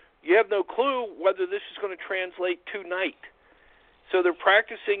 You have no clue whether this is going to translate to night. So they're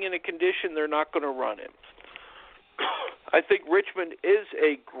practicing in a condition they're not going to run in. I think Richmond is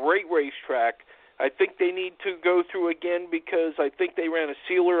a great racetrack. I think they need to go through again because I think they ran a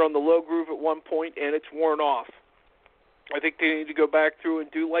sealer on the low groove at one point and it's worn off. I think they need to go back through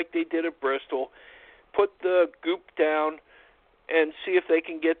and do like they did at Bristol, put the goop down and see if they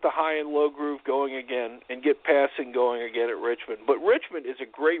can get the high and low groove going again and get passing going again at Richmond. But Richmond is a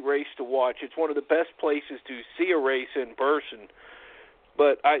great race to watch. It's one of the best places to see a race in person.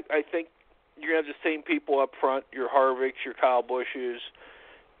 But I think you're going to have the same people up front, your Harvicks, your Kyle Bushes.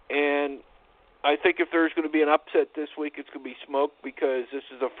 And I think if there's going to be an upset this week, it's going to be Smoke because this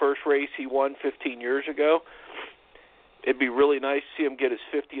is the first race he won 15 years ago. It'd be really nice to see him get his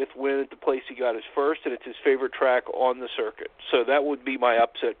 50th win at the place he got his first, and it's his favorite track on the circuit. So that would be my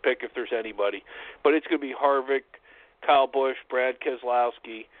upset pick if there's anybody. But it's going to be Harvick, Kyle Busch, Brad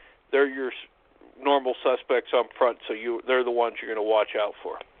Keselowski. They're your normal suspects up front, so they're the ones you're going to watch out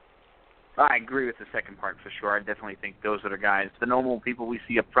for. I agree with the second part for sure. I definitely think those are the guys. The normal people we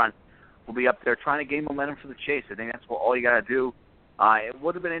see up front will be up there trying to gain momentum for the chase. I think that's all you got to do. It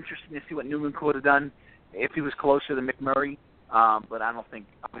would have been interesting to see what Newman could have done if he was closer to McMurray, but I don't think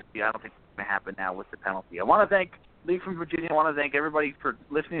it's going to happen now with the penalty. I want to thank Lee from Virginia. I want to thank everybody for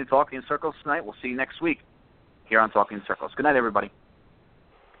listening to Talking in Circles tonight. We'll see you next week here on Talking in Circles. Good night, everybody.